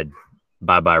said,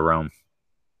 bye-bye, Rome.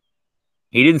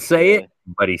 He didn't say it,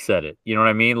 but he said it. You know what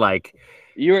I mean? Like,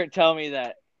 you weren't telling me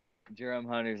that Jerome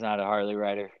Hunter's not a Harley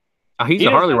Rider. He's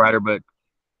a Harley Rider, but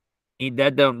he's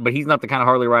not the kind of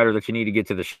Harley Rider that you need to get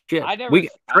to the ship. Trey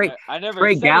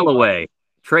Galloway.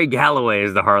 Trey Galloway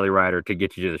is the Harley Rider to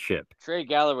get you to the ship. Trey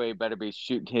Galloway better be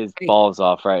shooting his balls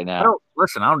off right now. I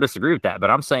don't disagree with that, but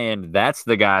I'm saying that's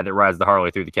the guy that rides the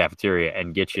Harley through the cafeteria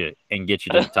and get you to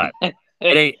the top.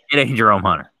 It ain't Jerome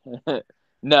Hunter.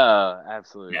 No,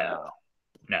 absolutely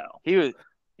no. He was,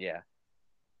 yeah.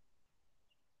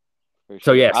 For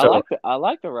So sure. yeah, so I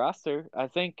like the roster. I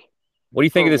think what do you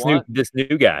think of for this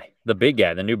new guy, the big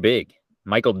guy, the new big,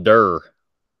 Michael Durr?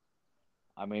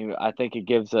 I mean, I think it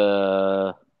gives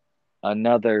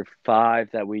another 5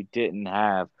 that we didn't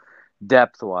have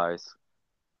depth wise.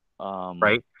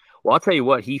 Right. Well, I'll tell you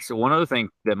what. One other thing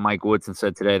that Mike Woodson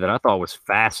said today that I thought was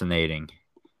fascinating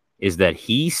is that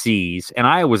he sees, and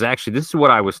this is what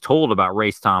I was told about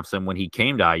Race Thompson when he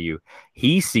came to IU.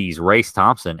 He sees Race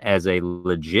Thompson as a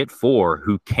legit 4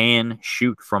 who can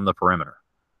shoot from the perimeter.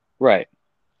 Right.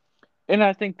 And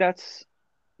I think that's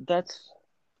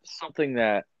something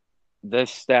that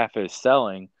this staff is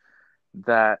selling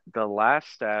that the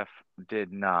last staff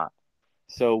did not.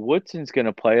 So Woodson's going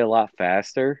to play a lot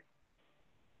faster,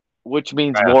 which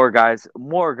means more guys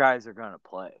are going to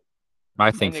play.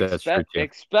 I think that's true too.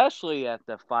 Especially at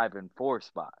the 5 and 4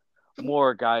 spot,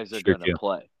 more guys are going to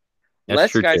play.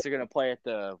 Less guys are going to play at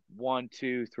the 1,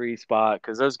 2, 3 spot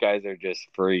because those guys are just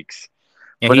freaks.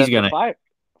 And but he's at gonna, the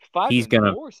 5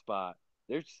 and 4 spot,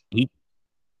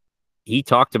 he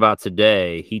talked about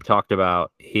today. He talked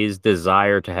about his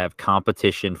desire to have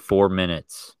competition 4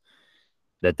 minutes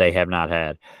that they have not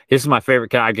had. This is my favorite.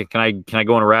 Can I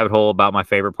go in a rabbit hole about my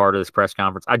favorite part of this press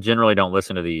conference? I generally don't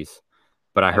listen to these,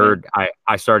 but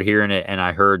I started hearing it and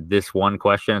I heard this one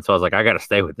question, and so I was like, I got to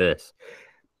stay with this.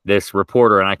 This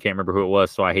reporter, and I can't remember who it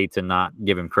was, so I hate to not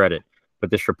give him credit,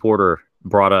 but this reporter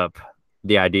brought up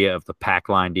the idea of the pack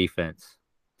line defense.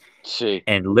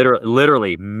 And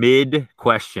literally mid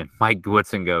question, Mike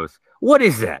Woodson goes, "What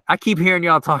is that? I keep hearing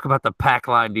y'all talk about the pack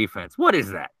line defense. What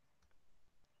is that?"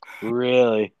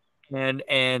 Really?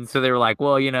 And so they were like,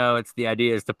 "Well, it's the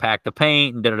idea is to pack the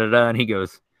paint and da da da." And he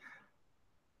goes,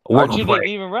 Archie didn't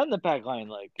even run the pack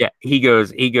line Yeah, he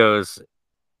goes.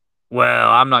 Well,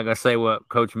 I'm not gonna say what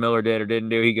Coach Miller did or didn't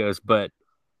do. He goes, tell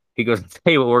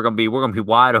you what we're gonna be. We're gonna be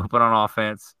wide open on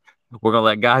offense. We're going to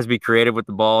let guys be creative with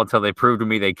the ball until they prove to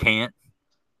me they can't.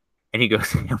 And he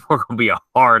goes, we're going to be a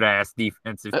hard-ass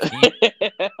defensive team.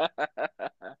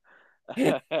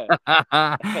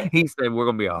 He said, we're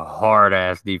going to be a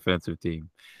hard-ass defensive team.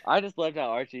 I just loved how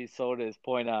Archie sold his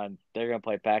point on they're going to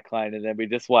play pack line, and then we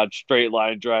just watched straight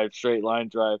line drive.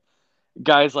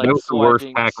 Guys like that was the worst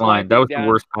pack line. That was the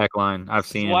worst pack line I've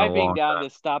seen in a long time. Swiping down to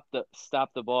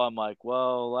stop the ball. I'm like,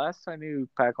 well, last time you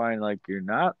pack line, like, you're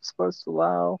not supposed to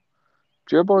allow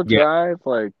dribble drive,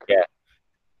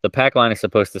 the pack line is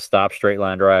supposed to stop straight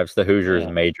line drives. The Hoosiers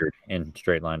majored in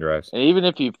straight line drives. And even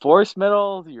if you force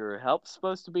middle, your help's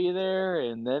supposed to be there,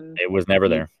 and then it was never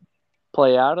there.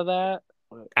 Play out of that.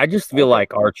 I just feel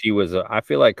like Archie was. I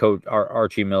feel like Coach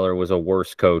Archie Miller was a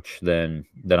worse coach than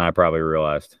I probably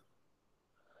realized.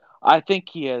 I think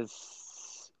he has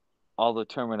all the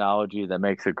terminology that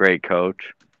makes a great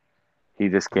coach. He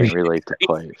just can't relate to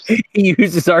players. He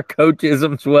uses our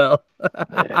coachisms well.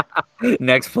 Yeah.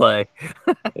 Next play.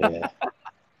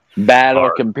 Battle,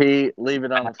 compete, leave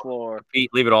it on the floor. Compete,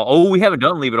 leave it all. Oh, we haven't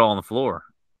done leave it all on the floor.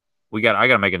 I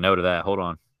gotta make a note of that. Hold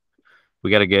on.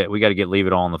 We gotta get leave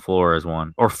it all on the floor as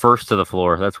one. Or first to the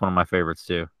floor. That's one of my favorites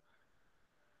too.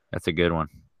 That's a good one.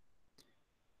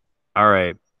 All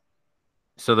right.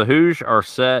 So the Hoosiers are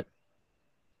set.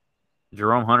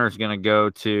 Jerome Hunter's gonna go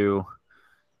to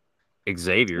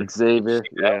Xavier,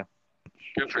 yeah.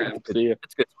 Good for him. See ya.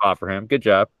 It's a good spot for him. Good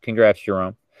job. Congrats,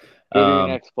 Jerome. Go to your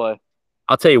next play.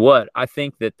 I'll tell you what. I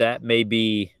think that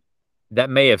may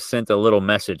have sent a little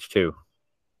message too.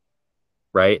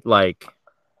 Right? Like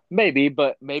maybe,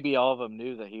 but maybe all of them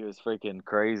knew that he was freaking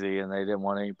crazy and they didn't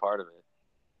want any part of it.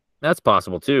 That's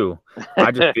possible too. I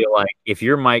just feel like if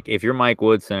you're Mike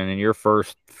Woodson and in your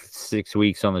first 6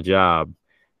 weeks on the job,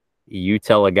 you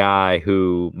tell a guy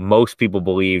who most people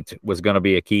believed was going to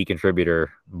be a key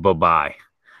contributor, bye-bye.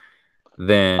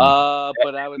 Then,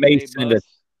 but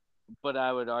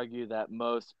I would argue that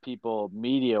most people,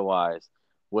 media-wise,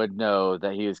 would know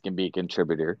that he was going to be a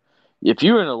contributor. If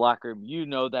you're in the locker room, you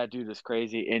know that dude is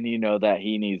crazy, and you know that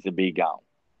he needs to be gone.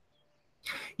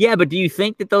 Yeah, but do you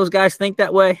think that those guys think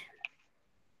that way?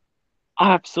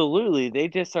 Absolutely. They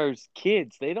just are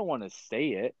kids. They don't want to say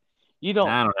it. You don't.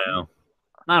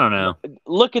 I don't know.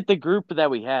 Look at the group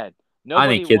that we had. I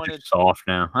think kids are soft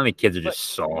now. I think kids are just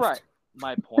soft. Right.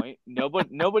 My point.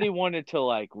 Nobody wanted to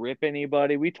like rip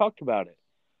anybody. We talked about it.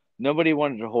 Nobody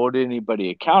wanted to hold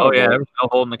anybody accountable. Oh yeah, there was no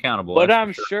holding accountable. But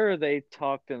I'm sure they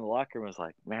talked in the locker room. Was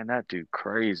like, man, that dude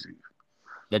crazy.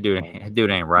 That dude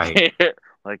ain't right.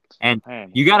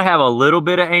 Man. You got to have a little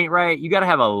bit of ain't right. You got to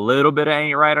have a little bit of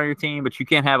ain't right on your team, but you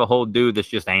can't have a whole dude that's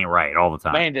just ain't right all the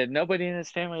time. Man, did nobody in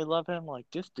his family love him? Like,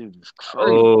 this dude is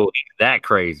crazy. Oh, he's that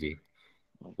crazy.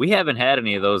 We haven't had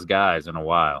any of those guys in a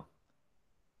while.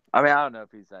 I mean, I don't know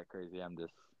if he's that crazy. I'm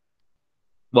just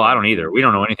Well, I don't either. We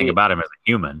don't know anything about him as a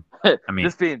human. I mean,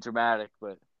 just being dramatic,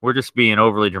 but we're just being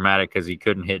overly dramatic because he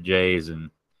couldn't hit Jays and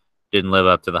didn't live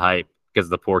up to the hype because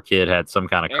the poor kid had some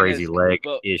kind of crazy leg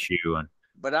issue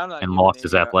but I'm not and lost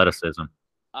his athleticism.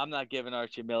 I'm not giving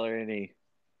Archie Miller any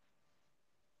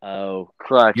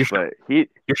crutch, but you're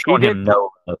showing him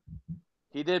no.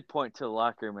 He did point to the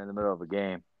locker room in the middle of a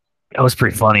game. That was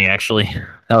pretty funny, actually.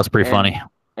 That was pretty funny.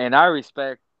 And I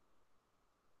respect.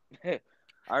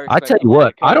 I tell you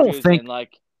what, I don't think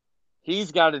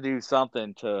he's got to do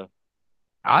something to.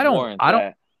 I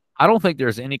don't think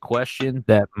there's any question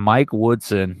that Mike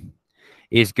Woodson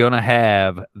is going to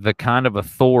have the kind of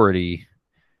authority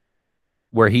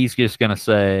where he's just going to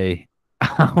say,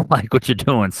 "I don't like what you're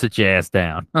doing. Sit your ass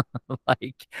down."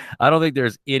 I don't think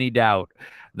there's any doubt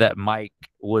that Mike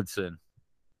Woodson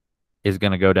is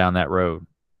going to go down that road.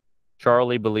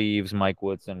 Charlie believes Mike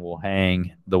Woodson will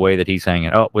hang the way that he's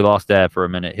hanging. Oh, we lost Dad for a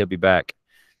minute. He'll be back.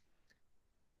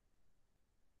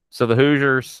 So the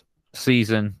Hoosiers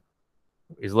season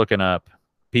is looking up.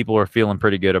 People are feeling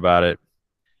pretty good about it.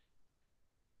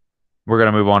 We're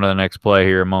going to move on to the next play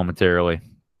here momentarily.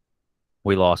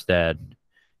 We lost Dad.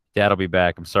 Dad will be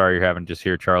back. I'm sorry you're having to just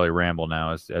hear Charlie ramble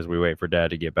now as we wait for Dad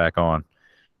to get back on.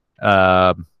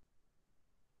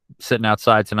 Sitting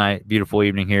outside tonight. Beautiful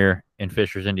evening here in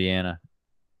Fishers, Indiana.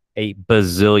 8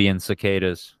 bazillion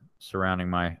cicadas surrounding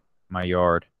my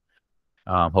yard.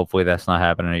 Hopefully that's not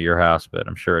happening at your house, but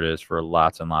I'm sure it is for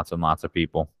lots and lots and lots of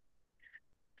people.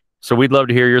 So we'd love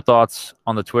to hear your thoughts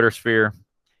on the Twitter sphere.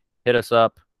 Hit us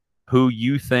up. Who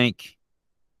you think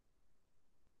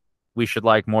we should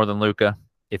like more than Luka,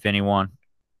 if anyone.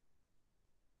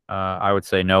 I would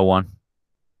say no one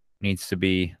needs to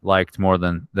be liked more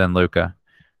than Luka.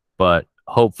 But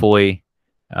hopefully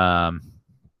our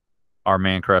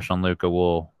man crush on Luka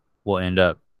will end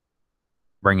up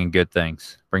bringing good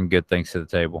things to the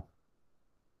table.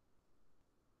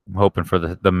 I'm hoping for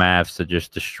the Mavs to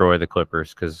just destroy the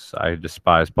Clippers because I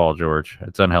despise Paul George.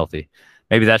 It's unhealthy.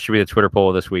 Maybe that should be the Twitter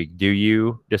poll this week. Do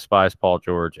you despise Paul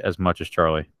George as much as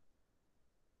Charlie?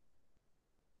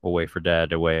 We'll wait for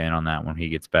Dad to weigh in on that when he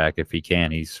gets back. If he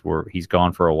can, he's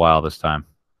gone for a while this time.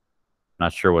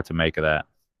 Not sure what to make of that.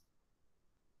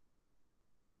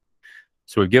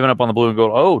 So we've given up on the blue and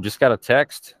gold. Oh, just got a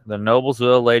text. The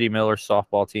Noblesville Lady Miller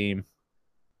softball team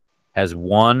has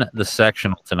won the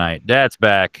sectional tonight. Dad's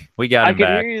back. We got him back.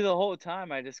 I could hear you the whole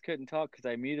time. I just couldn't talk because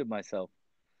I muted myself.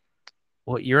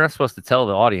 Well, you're not supposed to tell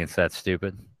the audience that,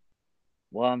 stupid.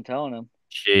 Well, I'm telling them.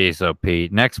 Jeez, oh,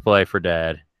 Pete. Next play for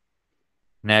Dad.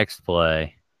 Next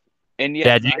play. And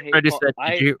yes, Dad,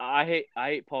 I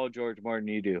hate Paul George more than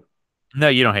you do. No,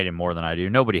 you don't hate him more than I do.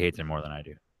 Nobody hates him more than I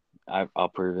do. I'll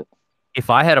prove it. If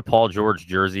I had a Paul George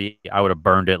jersey, I would have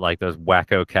burned it like those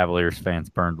wacko Cavaliers fans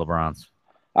burned LeBron's.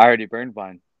 I already burned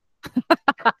mine.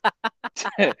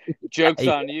 Joke's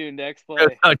on you. Next play.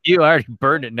 Joke's on you. I already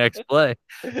burned it. Next play.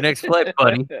 Next play,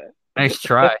 buddy. Nice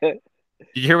try. Did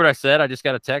you hear what I said? I just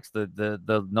got a text. The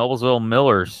Noblesville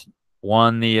Millers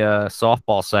won the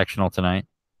softball sectional tonight.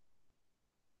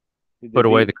 Put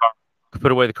away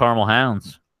the Carmel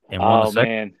Hounds and won the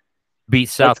sectional. Man. Beat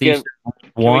Southeastern.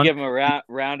 Can we give them a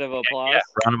round of applause? Yeah,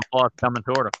 round of applause coming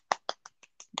toward them.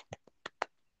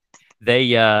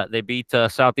 They beat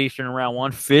Southeastern in round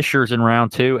 1, Fishers in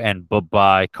round 2, and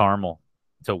bye-bye Carmel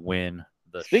to win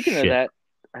the Speaking of that,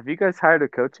 have you guys hired a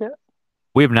coach yet?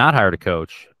 We have not hired a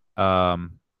coach. We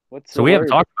haven't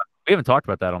talked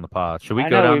about that on the pod. Should we go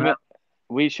down that?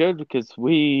 We should because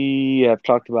we have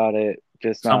talked about it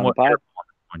just not on the pod.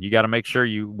 You got to make sure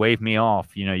you wave me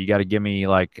off. You know, you got to give me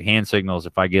like hand signals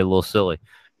if I get a little silly.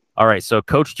 All right, so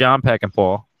Coach John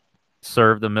Peckinpah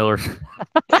served the Millers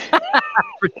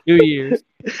for 2 years.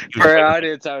 For our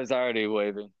audience, I was already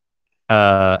waving.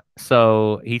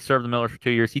 So he served the Millers for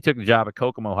 2 years. He took the job at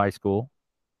Kokomo High School.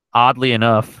 Oddly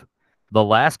enough, the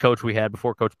last coach we had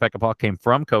before Coach Peckinpah came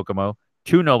from Kokomo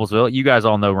to Noblesville. You guys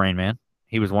all know Rain Man.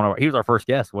 He was our first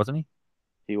guest, wasn't he?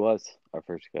 He was our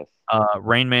first guest.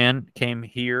 Rain Man came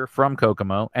here from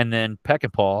Kokomo, and then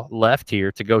Peckinpah left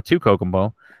here to go to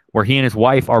Kokomo, where he and his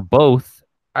wife are both.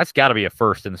 That's got to be a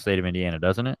first in the state of Indiana,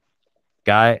 doesn't it?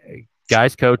 Guys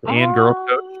coach and girls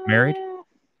coach married.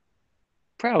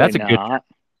 Probably not.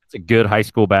 That's a good high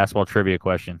school basketball trivia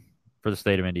question for the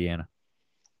state of Indiana.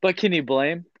 But can you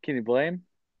blame?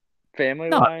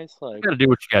 Family-wise? You got to do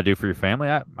what you got to do for your family.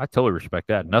 I totally respect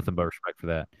that. Nothing but respect for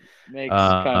that. Makes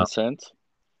kind of sense.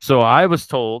 So I was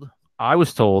told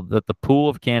that the pool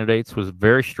of candidates was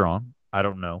very strong. I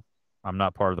don't know. I'm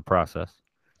not part of the process.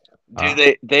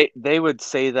 They would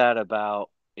say that about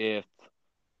if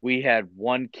we had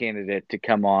one candidate to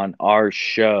come on our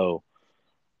show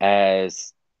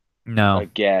as No. I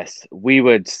guess we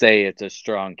would say it's a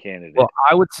strong candidate. Well,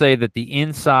 I would say that the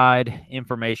inside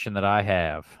information that I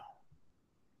have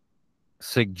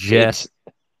suggests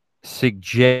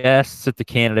that the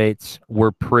candidates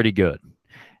were pretty good.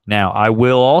 Now, I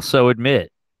will also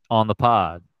admit on the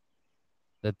pod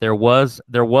that there was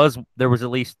at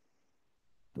least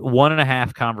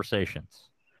 1.5 conversations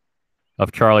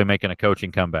of Charlie making a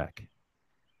coaching comeback.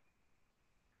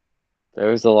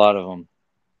 There was a lot of them.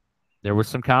 There was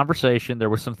some conversation. There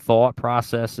was some thought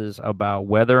processes about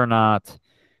whether or not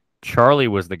Charlie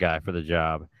was the guy for the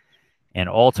job. And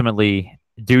ultimately,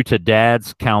 due to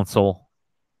Dad's counsel,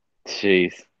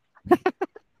 Jeez.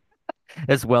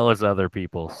 as well as other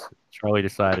people's, Charlie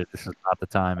decided this is not the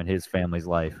time in his family's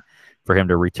life for him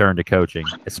to return to coaching,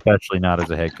 especially not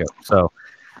as a head coach. So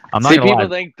I'm not going to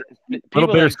lie.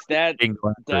 People think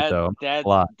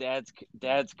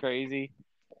dad's crazy,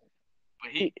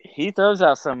 but he throws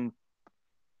out some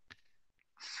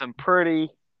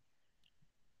pretty.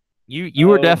 You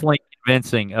were definitely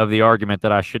convincing of the argument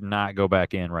that I should not go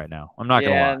back in right now. I'm not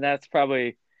going to lie. Yeah, and that's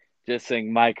probably just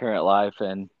seeing my current life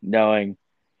and knowing.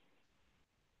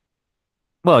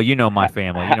 Well, you know my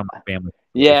family. You know my family.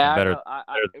 Yeah, better than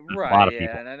a lot of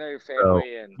people. And I know your family. So,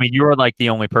 I mean, you are like the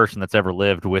only person that's ever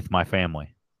lived with my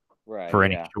family, right? For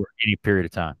any period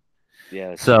of time.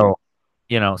 Yeah. So,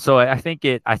 so I think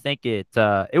it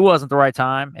wasn't the right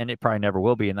time, and it probably never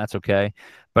will be, and that's okay.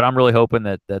 But I'm really hoping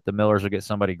that the Millers will get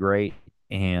somebody great,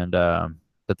 and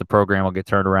that the program will get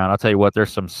turned around. I'll tell you what,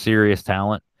 there's some serious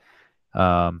talent,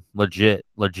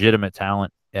 legitimate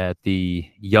talent at the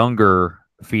younger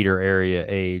feeder area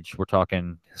age. We're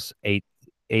talking 8th,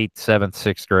 7th,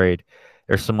 6th grade.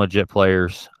 There's some legit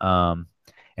players, and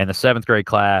the 7th grade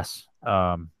class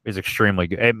is extremely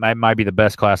good. It might be the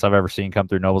best class I've ever seen come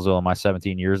through Noblesville in my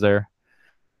 17 years there.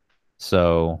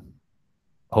 So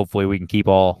hopefully we can keep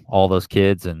all those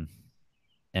kids, and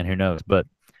who knows. But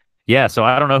yeah, so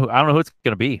I don't know who it's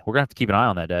going to be. We're going to have to keep an eye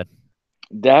on that, Dad.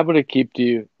 Dad would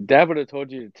have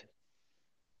told you.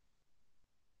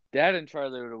 Dad and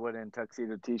Charlie would have went in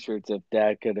tuxedo T-shirts if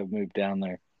Dad could have moved down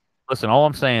there. Listen, all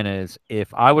I'm saying is,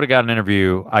 if I would have got an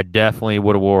interview, I definitely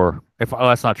would have wore.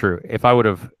 That's not true. I would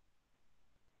have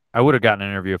gotten an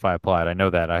interview if I applied. I know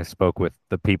that. I spoke with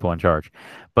the people in charge.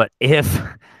 But if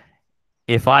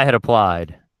I had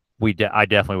applied, I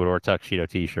definitely would have wore a tuxedo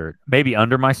T-shirt. Maybe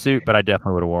under my suit, but I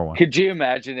definitely would have wore one. Could you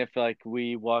imagine if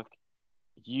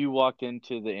you walked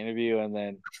into the interview and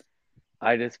then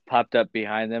I just popped up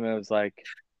behind them and it was like,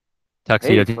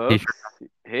 tuxedo T-shirt.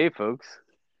 Hey, folks.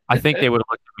 I think they would have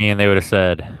looked at me and they would have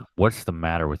said, "What's the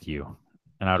matter with you?"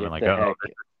 And I would have been like, "Oh,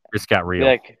 this got real."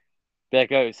 Be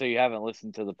like, oh, so you haven't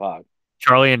listened to the pod.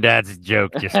 Charlie and Dad's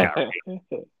joke just got real.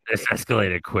 This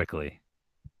escalated quickly.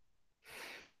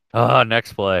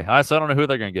 Next play. So I don't know who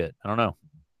they're going to get. I don't know.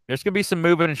 There's going to be some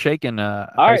moving and shaking. All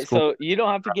right, so you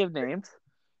don't have to give names,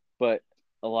 but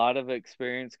a lot of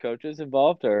experienced coaches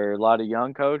involved, or a lot of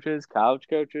young coaches, college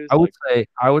coaches. I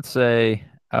would say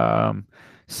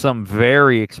some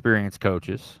very experienced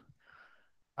coaches.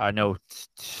 I know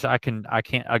I can't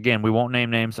again, we won't name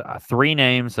names. 3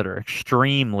 names that are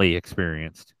extremely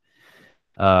experienced.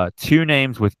 2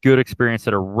 names with good experience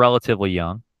that are relatively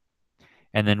young.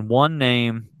 And then 1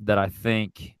 name that I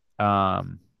think that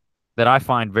I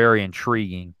find very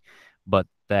intriguing, but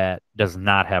that does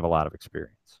not have a lot of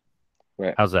experience.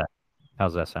 Right. How's that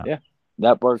sound? Yeah,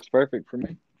 that works perfect for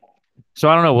me. So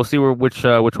I don't know. We'll see which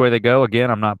way they go. Again,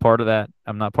 I'm not part of that.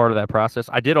 I'm not part of that process.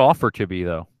 I did offer to be,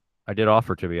 though. I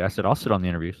said I'll sit on the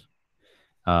interviews,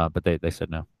 but they said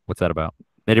no. What's that about?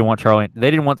 They didn't want Charlie.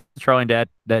 They didn't want Charlie and Dad.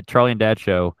 That Charlie and Dad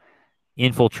show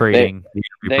infiltrating the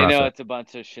interview process. Know it's a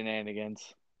bunch of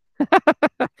shenanigans.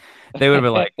 They would have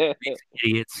been like, "These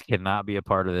idiots cannot be a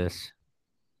part of this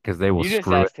because they will." You just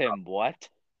asked him what?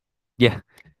 Yeah.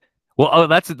 Well,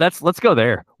 let's go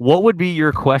there. What would be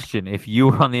your question if you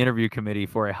were on the interview committee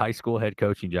for a high school head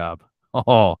coaching job?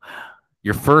 Oh,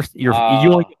 you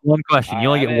only get one question. You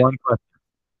only get one question.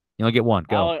 You only get one.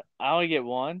 Go. I only get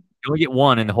one. You only get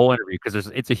one in the whole interview because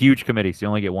it's a huge committee, so you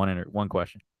only get one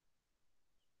question.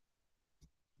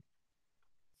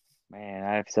 Man,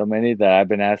 I have so many that I've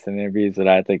been asked in interviews that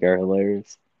I think are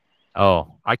hilarious.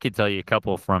 Oh, I could tell you a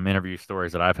couple from interview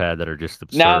stories that I've had that are just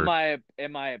absurd. Now,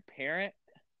 am I a parent?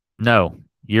 No,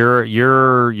 you're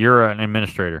an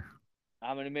administrator.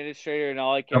 I'm an administrator, and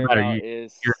all I care about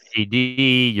is you're an AD.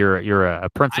 You're a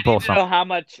principal.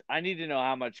 I need to know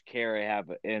how much care I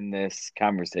have in this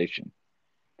conversation.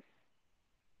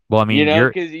 Well, I mean,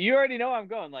 because you already know I'm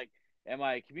going. Like, am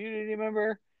I a community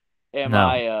member? Am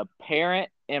I a parent?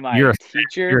 Am I a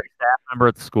teacher? You're a staff member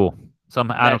at the school.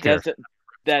 I don't care.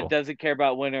 that doesn't care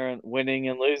about winning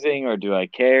and losing, or do I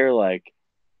care? Like,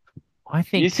 I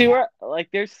think you see where like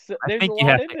there's I a think you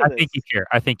lot have. into I this. think you care.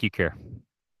 I think you care.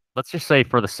 Let's just say,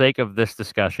 for the sake of this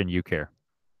discussion, you care.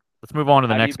 Let's move on to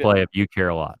the How do you next play of you care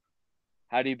a lot.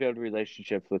 How do you build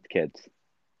relationships with kids?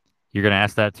 You're going to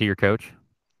ask that to your coach?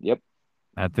 Yep.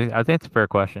 I think it's a fair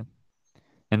question.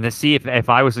 And to see if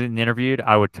I was interviewed,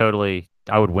 I would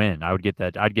win. I'd get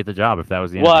the job if that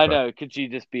was the Well, interview I question. know, could you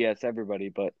just BS everybody,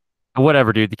 but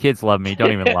Whatever, dude. The kids love me.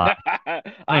 Don't even lie.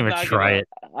 I'm even not try it.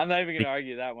 I'm not even gonna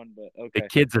argue that one, but The okay.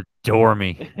 kids adore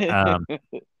me.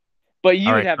 But you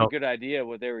all would right, have so- a good idea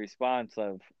what their response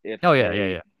of if Oh yeah,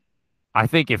 they, yeah. I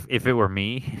think if it were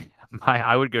me,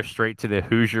 I would go straight to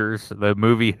the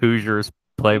movie Hoosiers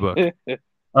playbook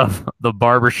of the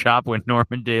barbershop when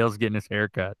Norman Dale's getting his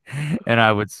haircut. And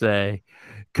I would say,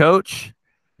 Coach,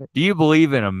 do you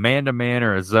believe in a man-to-man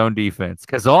or a zone defense?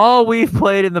 Because all we've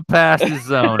played in the past is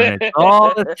zone, and it's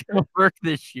all that's going to work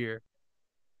this year.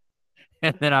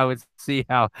 And then I would see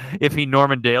if he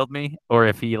Norman Daled me or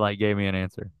if he gave me an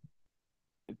answer.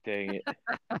 Dang it.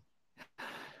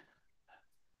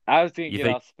 I was gonna You get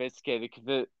think- all sophisticated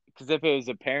because if it was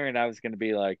a parent, I was gonna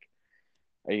be like,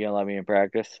 "Are you gonna let me in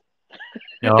practice?"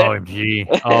 OMG.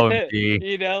 OMG.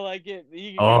 You know, like you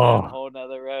can go Oh. down a whole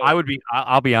nother road.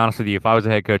 I'll be honest with you. If I was a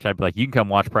head coach, I'd be like, you can come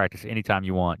watch practice anytime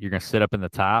you want. You're going to sit up in the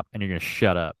top and you're going to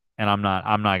shut up. And I'm not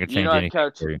going to change You know what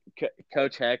anything.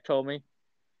 Coach Heck told me?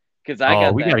 Because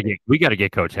we got to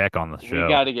get Coach Heck on the show. We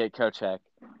got to get Coach Heck.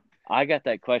 I got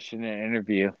that question in an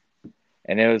interview,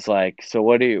 and it was like, "So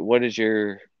what is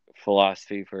your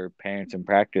philosophy for parents in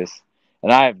practice?"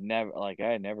 And I had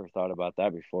never thought about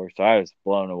that before, so I was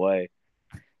blown away.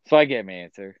 So I gave my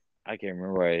answer. I can't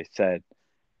remember what I said,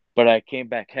 but I came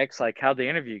back. Heck's like, "How'd the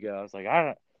interview go?" I was like, "I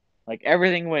don't." Like,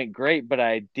 everything went great, but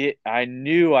I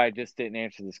knew I just didn't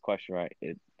answer this question right.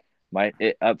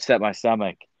 It upset my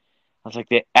stomach. I was like,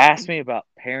 they asked me about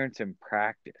parents in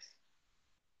practice.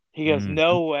 He goes,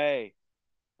 "No way."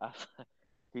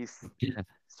 He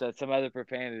said some other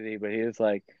profanity, but he was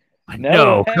like,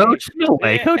 "No way. Coach, no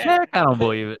way, Coach Heck, I don't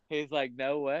believe it." He's like,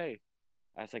 "No way."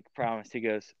 I was like, "Promise." He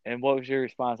goes, "And what was your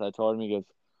response?" I told him. He goes,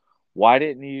 "Why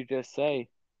didn't you just say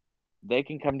they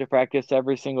can come to practice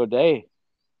every single day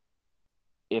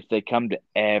if they come to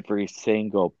every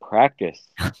single practice?"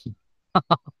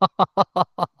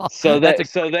 So they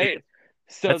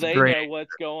know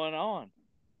what's going on.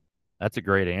 That's a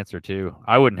great answer too.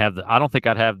 I don't think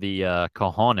I'd have the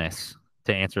cojones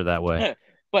to answer that way.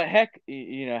 But Heck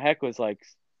was like,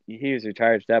 he was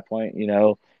retired at that point,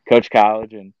 coach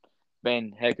college and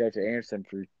been head coach at Anderson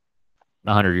for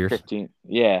 100 years. 15.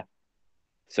 Yeah.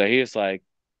 So he was like,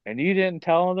 and you didn't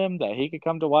tell him that he could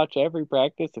come to watch every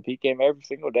practice if he came every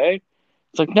single day?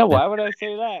 It's like, no, why would I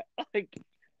say that?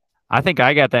 I think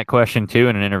I got that question too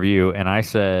in an interview, and I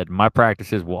said my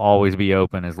practices will always be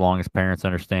open as long as parents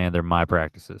understand they're my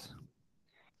practices.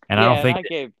 And I don't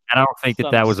think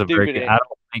that was a very good. I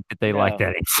don't think that they like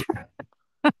that answer.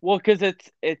 Well, because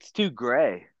it's too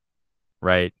gray.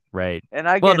 Right. And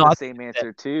I gave the same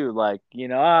answer too, like,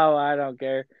 oh, I don't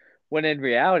care. When in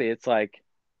reality, it's like,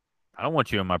 I don't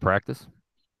want you in my practice.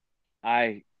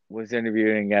 I was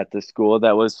interviewing at the school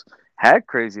that had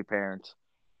crazy parents.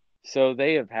 So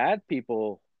they have had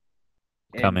people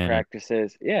come in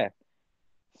practices. Yeah.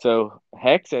 So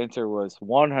Heck's answer was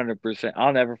 100%.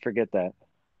 I'll never forget that.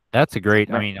 That's a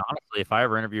great. I mean, honestly, if I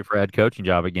ever interview for a head coaching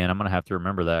job again, I'm going to have to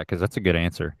remember that because that's a good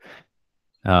answer.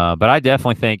 But I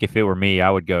definitely think if it were me, I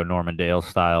would go Norman Dale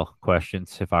style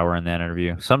questions if I were in that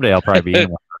interview. Someday I'll probably be in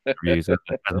one of those interviews as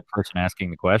a person asking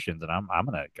the questions, and I'm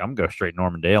gonna go straight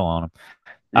Norman Dale on them.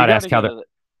 I'd ask how they.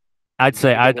 I'd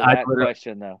say I'd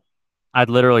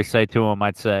literally say to him,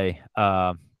 I'd say,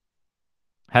 how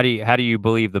do you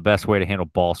believe the best way to handle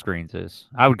ball screens is?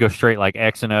 I would go straight like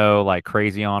X and O, like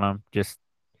crazy on them, just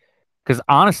because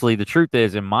honestly, the truth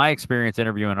is, in my experience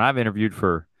interviewing, I've interviewed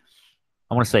for,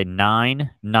 I want to say nine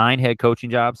head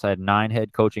coaching jobs. I had 9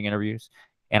 head coaching interviews,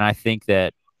 and I think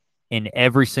that in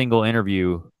every single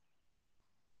interview,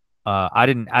 I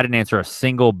didn't answer a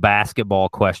single basketball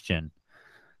question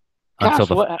until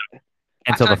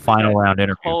the final round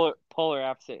interview. Polar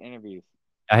opposite interviews.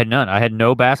 I had none. I had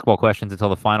no basketball questions until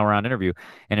the final round interview.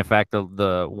 And in fact,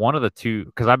 the one of the two,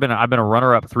 because I've been a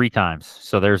runner-up 3 times,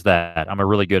 so there's that. I'm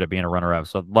really good at being a runner-up.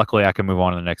 So luckily, I can move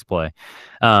on to the next play.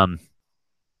 I'm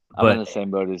in the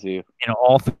same boat as you. In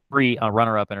all 3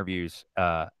 runner-up interviews,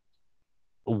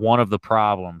 one of the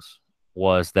problems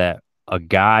was that a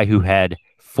guy who had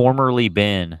formerly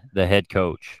been the head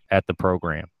coach at the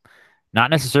program, not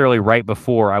necessarily right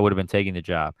before I would have been taking the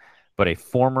job, but a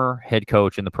former head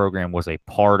coach in the program was a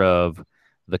part of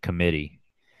the committee.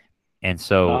 And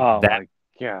so Oh my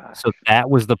god. so that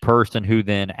was the person who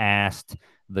then asked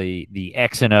the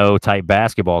X and O type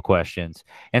basketball questions.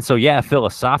 And so yeah,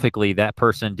 philosophically that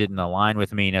person didn't align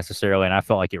with me necessarily, and I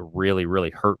felt like it really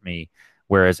really hurt me,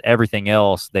 whereas everything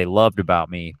else they loved about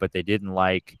me, but they didn't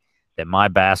like that my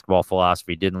basketball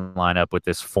philosophy didn't line up with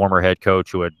this former head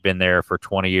coach who had been there for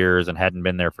 20 years and hadn't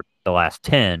been there for the last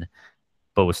 10,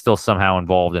 but was still somehow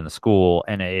involved in the school.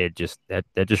 And it just that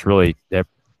just really it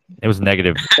was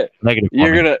negative for me.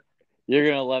 You're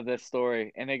gonna love this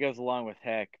story, and it goes along with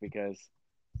Heck because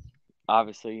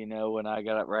obviously, you know, when I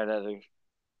got up right out of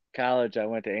college, I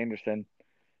went to Anderson.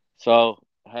 So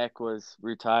Heck was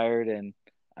retired, and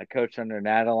I coached under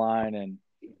Nataline, and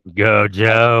Go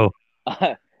Joe.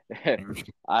 I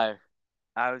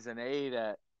I was an aide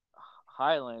at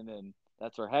Highland, and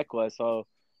that's where Heck was. So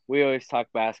we always talk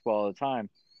basketball all the time.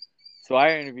 So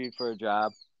I interviewed for a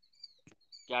job,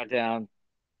 got down.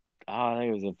 I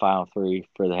think it was in Final Three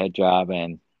for the head job,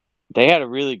 and they had a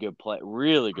really good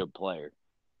player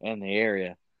in the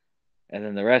area, and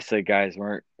then the rest of the guys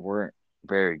weren't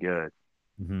very good.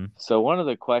 Mm-hmm. So one of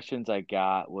the questions I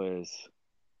got was,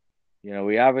 you know,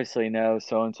 we obviously know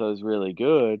so and so is really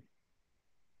good.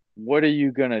 What are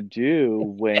you gonna do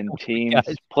when teams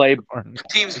play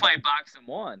box and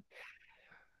one?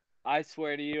 I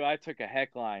swear to you, I took a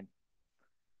Heck line.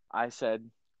 I said,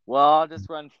 well, I'll just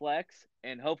run flex,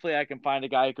 and hopefully I can find a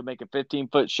guy who can make a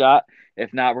 15-foot shot.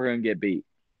 If not, we're going to get beat.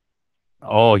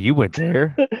 Oh, you went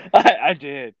there? I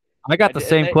did. I got the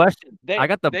same question. I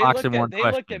got the box and one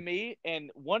question. They looked at me,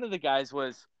 and one of the guys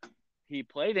he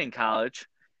played in college,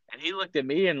 and he looked at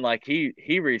me and like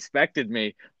he respected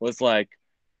me, was like,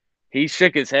 he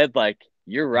shook his head like,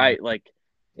 you're right. Like,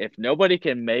 if nobody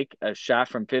can make a shot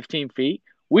from 15 feet,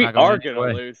 we are going to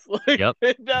lose. Like, yep.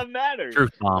 It doesn't matter.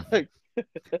 Truth, Mom.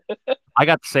 I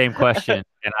got the same question,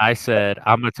 and I said,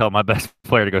 I'm going to tell my best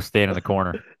player to go stand in the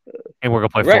corner, and we're going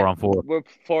to play 4-on-4. We're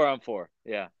 4-on-4,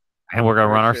 yeah. And we're going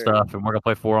to run our stuff, and we're going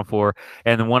to play 4-on-4.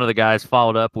 And then one of the guys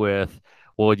followed up with,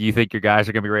 well, do you think your guys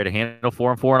are going to be ready to handle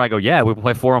 4-on-4? And I go, yeah, we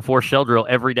play 4-on-4 shell drill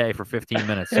every day for 15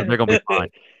 minutes, so they're going to be fine.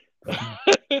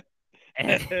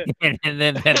 and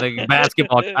then the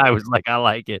basketball guy was like, I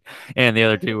like it. And the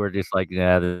other two were just like,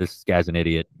 yeah, this guy's an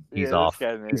idiot. He's off.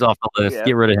 He's off the list. Yeah.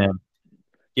 Get rid of him.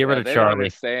 Get rid of Charlie. Don't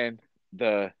understand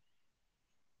the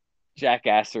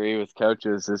jackassery with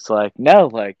coaches. It's like, no,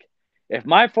 like, if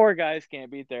my 4 guys can't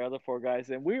beat their other 4 guys,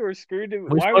 then we were screwed.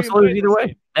 Why are we lose either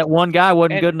way? That one guy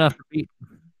wasn't good enough to beat.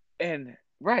 And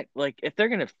right, like, if they're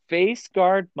gonna face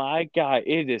guard my guy,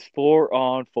 it is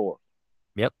 4-on-4.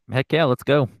 Yep. Heck yeah, let's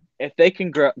go. If they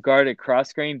can guard it cross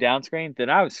screen, down screen, then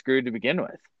I was screwed to begin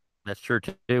with. That's true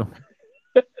too.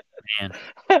 Man,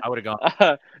 I would have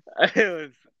gone. It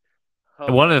was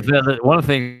one of the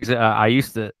things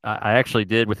I actually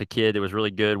did with a kid that was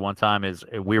really good one time is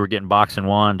we were getting box and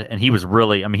one, and he was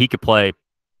really, I mean, he could play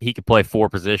 4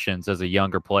 positions as a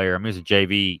younger player. I mean, he was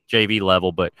a JV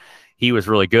level, but he was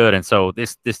really good. And so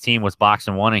this team was box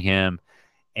and one-ing him,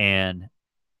 and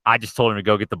I just told him to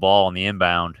go get the ball on the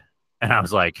inbound. And I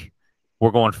was like, we're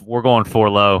going 4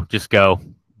 low. Just go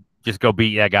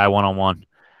beat that guy 1-on-1.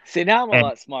 See, now I'm a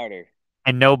lot smarter.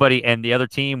 And the other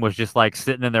team was just like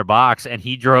sitting in their box, and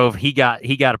he got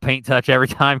a paint touch every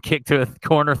time, kick to a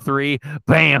corner 3,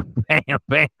 bam, bam,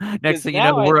 bam. Next thing you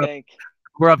know,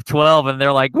 we're up 12, and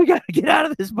they're like, we got to get out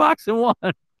of this box and one.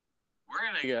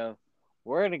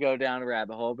 We're gonna go down a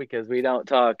rabbit hole because we don't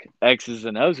talk X's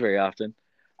and O's very often.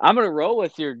 I'm gonna roll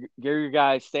with your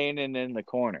guys standing in the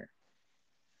corner.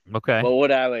 Okay. But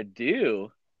what I would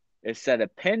do is set a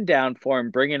pin down for him,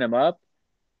 bringing him up,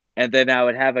 and then I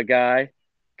would have a guy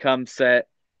come set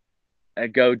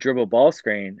and go dribble ball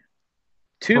screen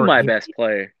to my best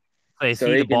player.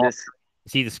 So he can is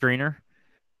he the screener?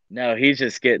 No, he's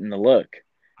just getting the look.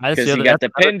 Because he got the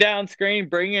pin down screen,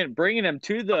 bringing him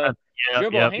to the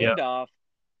dribble handoff.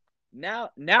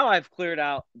 Now I've cleared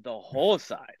out the whole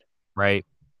side. Right.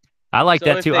 I like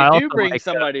that too. If they do bring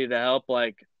somebody to help,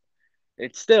 like,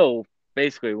 it's still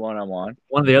basically 1-on-1.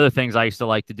 One of the other things I used to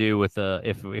like to do with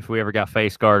if we ever got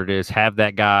face guarded is have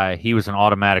that guy. He was an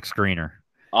automatic screener.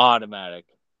 Automatic.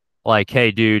 Like, hey,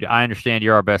 dude, I understand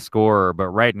you're our best scorer, but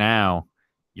right now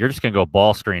you're just gonna go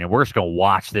ball screen, and we're just gonna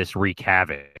watch this wreak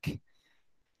havoc.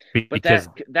 Because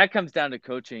that comes down to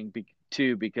coaching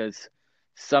too, because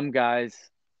some guys.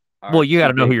 You got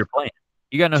to know who you're playing.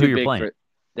 You got to know who you're playing.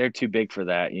 They're too big for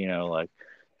that, you know. Like,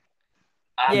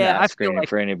 I'm not screening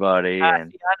for anybody. I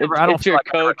don't feel like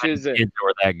coaches kids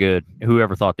were that good.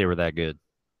 Whoever thought they were that good.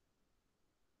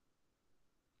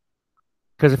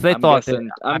 Because if they I'm thought guessing,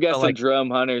 that, I'm guessing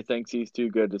Jerome Hunter thinks he's too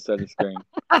good to set a screen.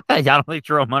 I don't think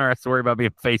Jerome Hunter has to worry about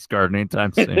being face guard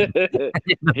anytime soon. In the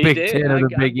He Big did. Ten or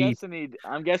the Big East.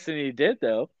 I'm guessing he did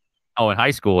though. Oh, in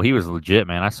high school, he was legit,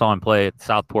 man. I saw him play at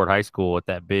Southport High School at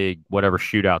that big whatever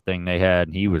shootout thing they had.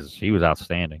 And he was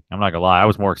outstanding. I'm not gonna lie, I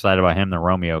was more excited about him than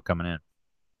Romeo coming in.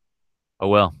 Oh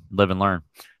well, live and learn.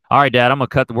 All right, Dad, I'm gonna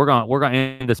cut. We're gonna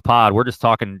end this pod. We're just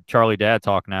talking Charlie Dad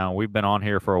talk now. We've been on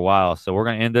here for a while, so we're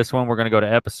gonna end this one. We're gonna go to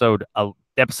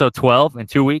episode 12 in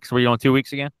 2 weeks. Were you on 2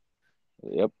 weeks again?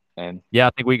 Yep. And yeah, I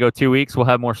think we go 2 weeks. We'll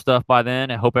have more stuff by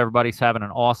then. I hope everybody's having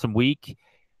an awesome week.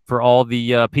 For all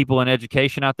the people in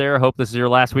education out there, I hope this is your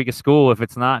last week of school. If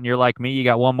it's not and you're like me, you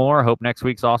got one more. I hope next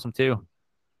week's awesome too.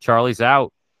 Charlie's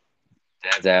out.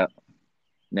 Dad's out.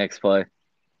 Next play.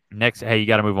 Hey, you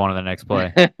got to move on to the next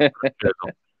play.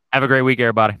 Have a great week,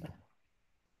 everybody.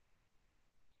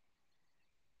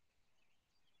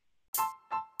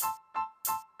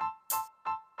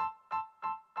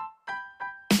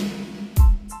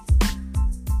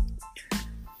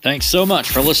 Thanks so much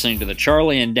for listening to the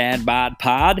Charlie and Dad Bod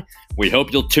Pod. We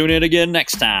hope you'll tune in again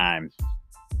next time.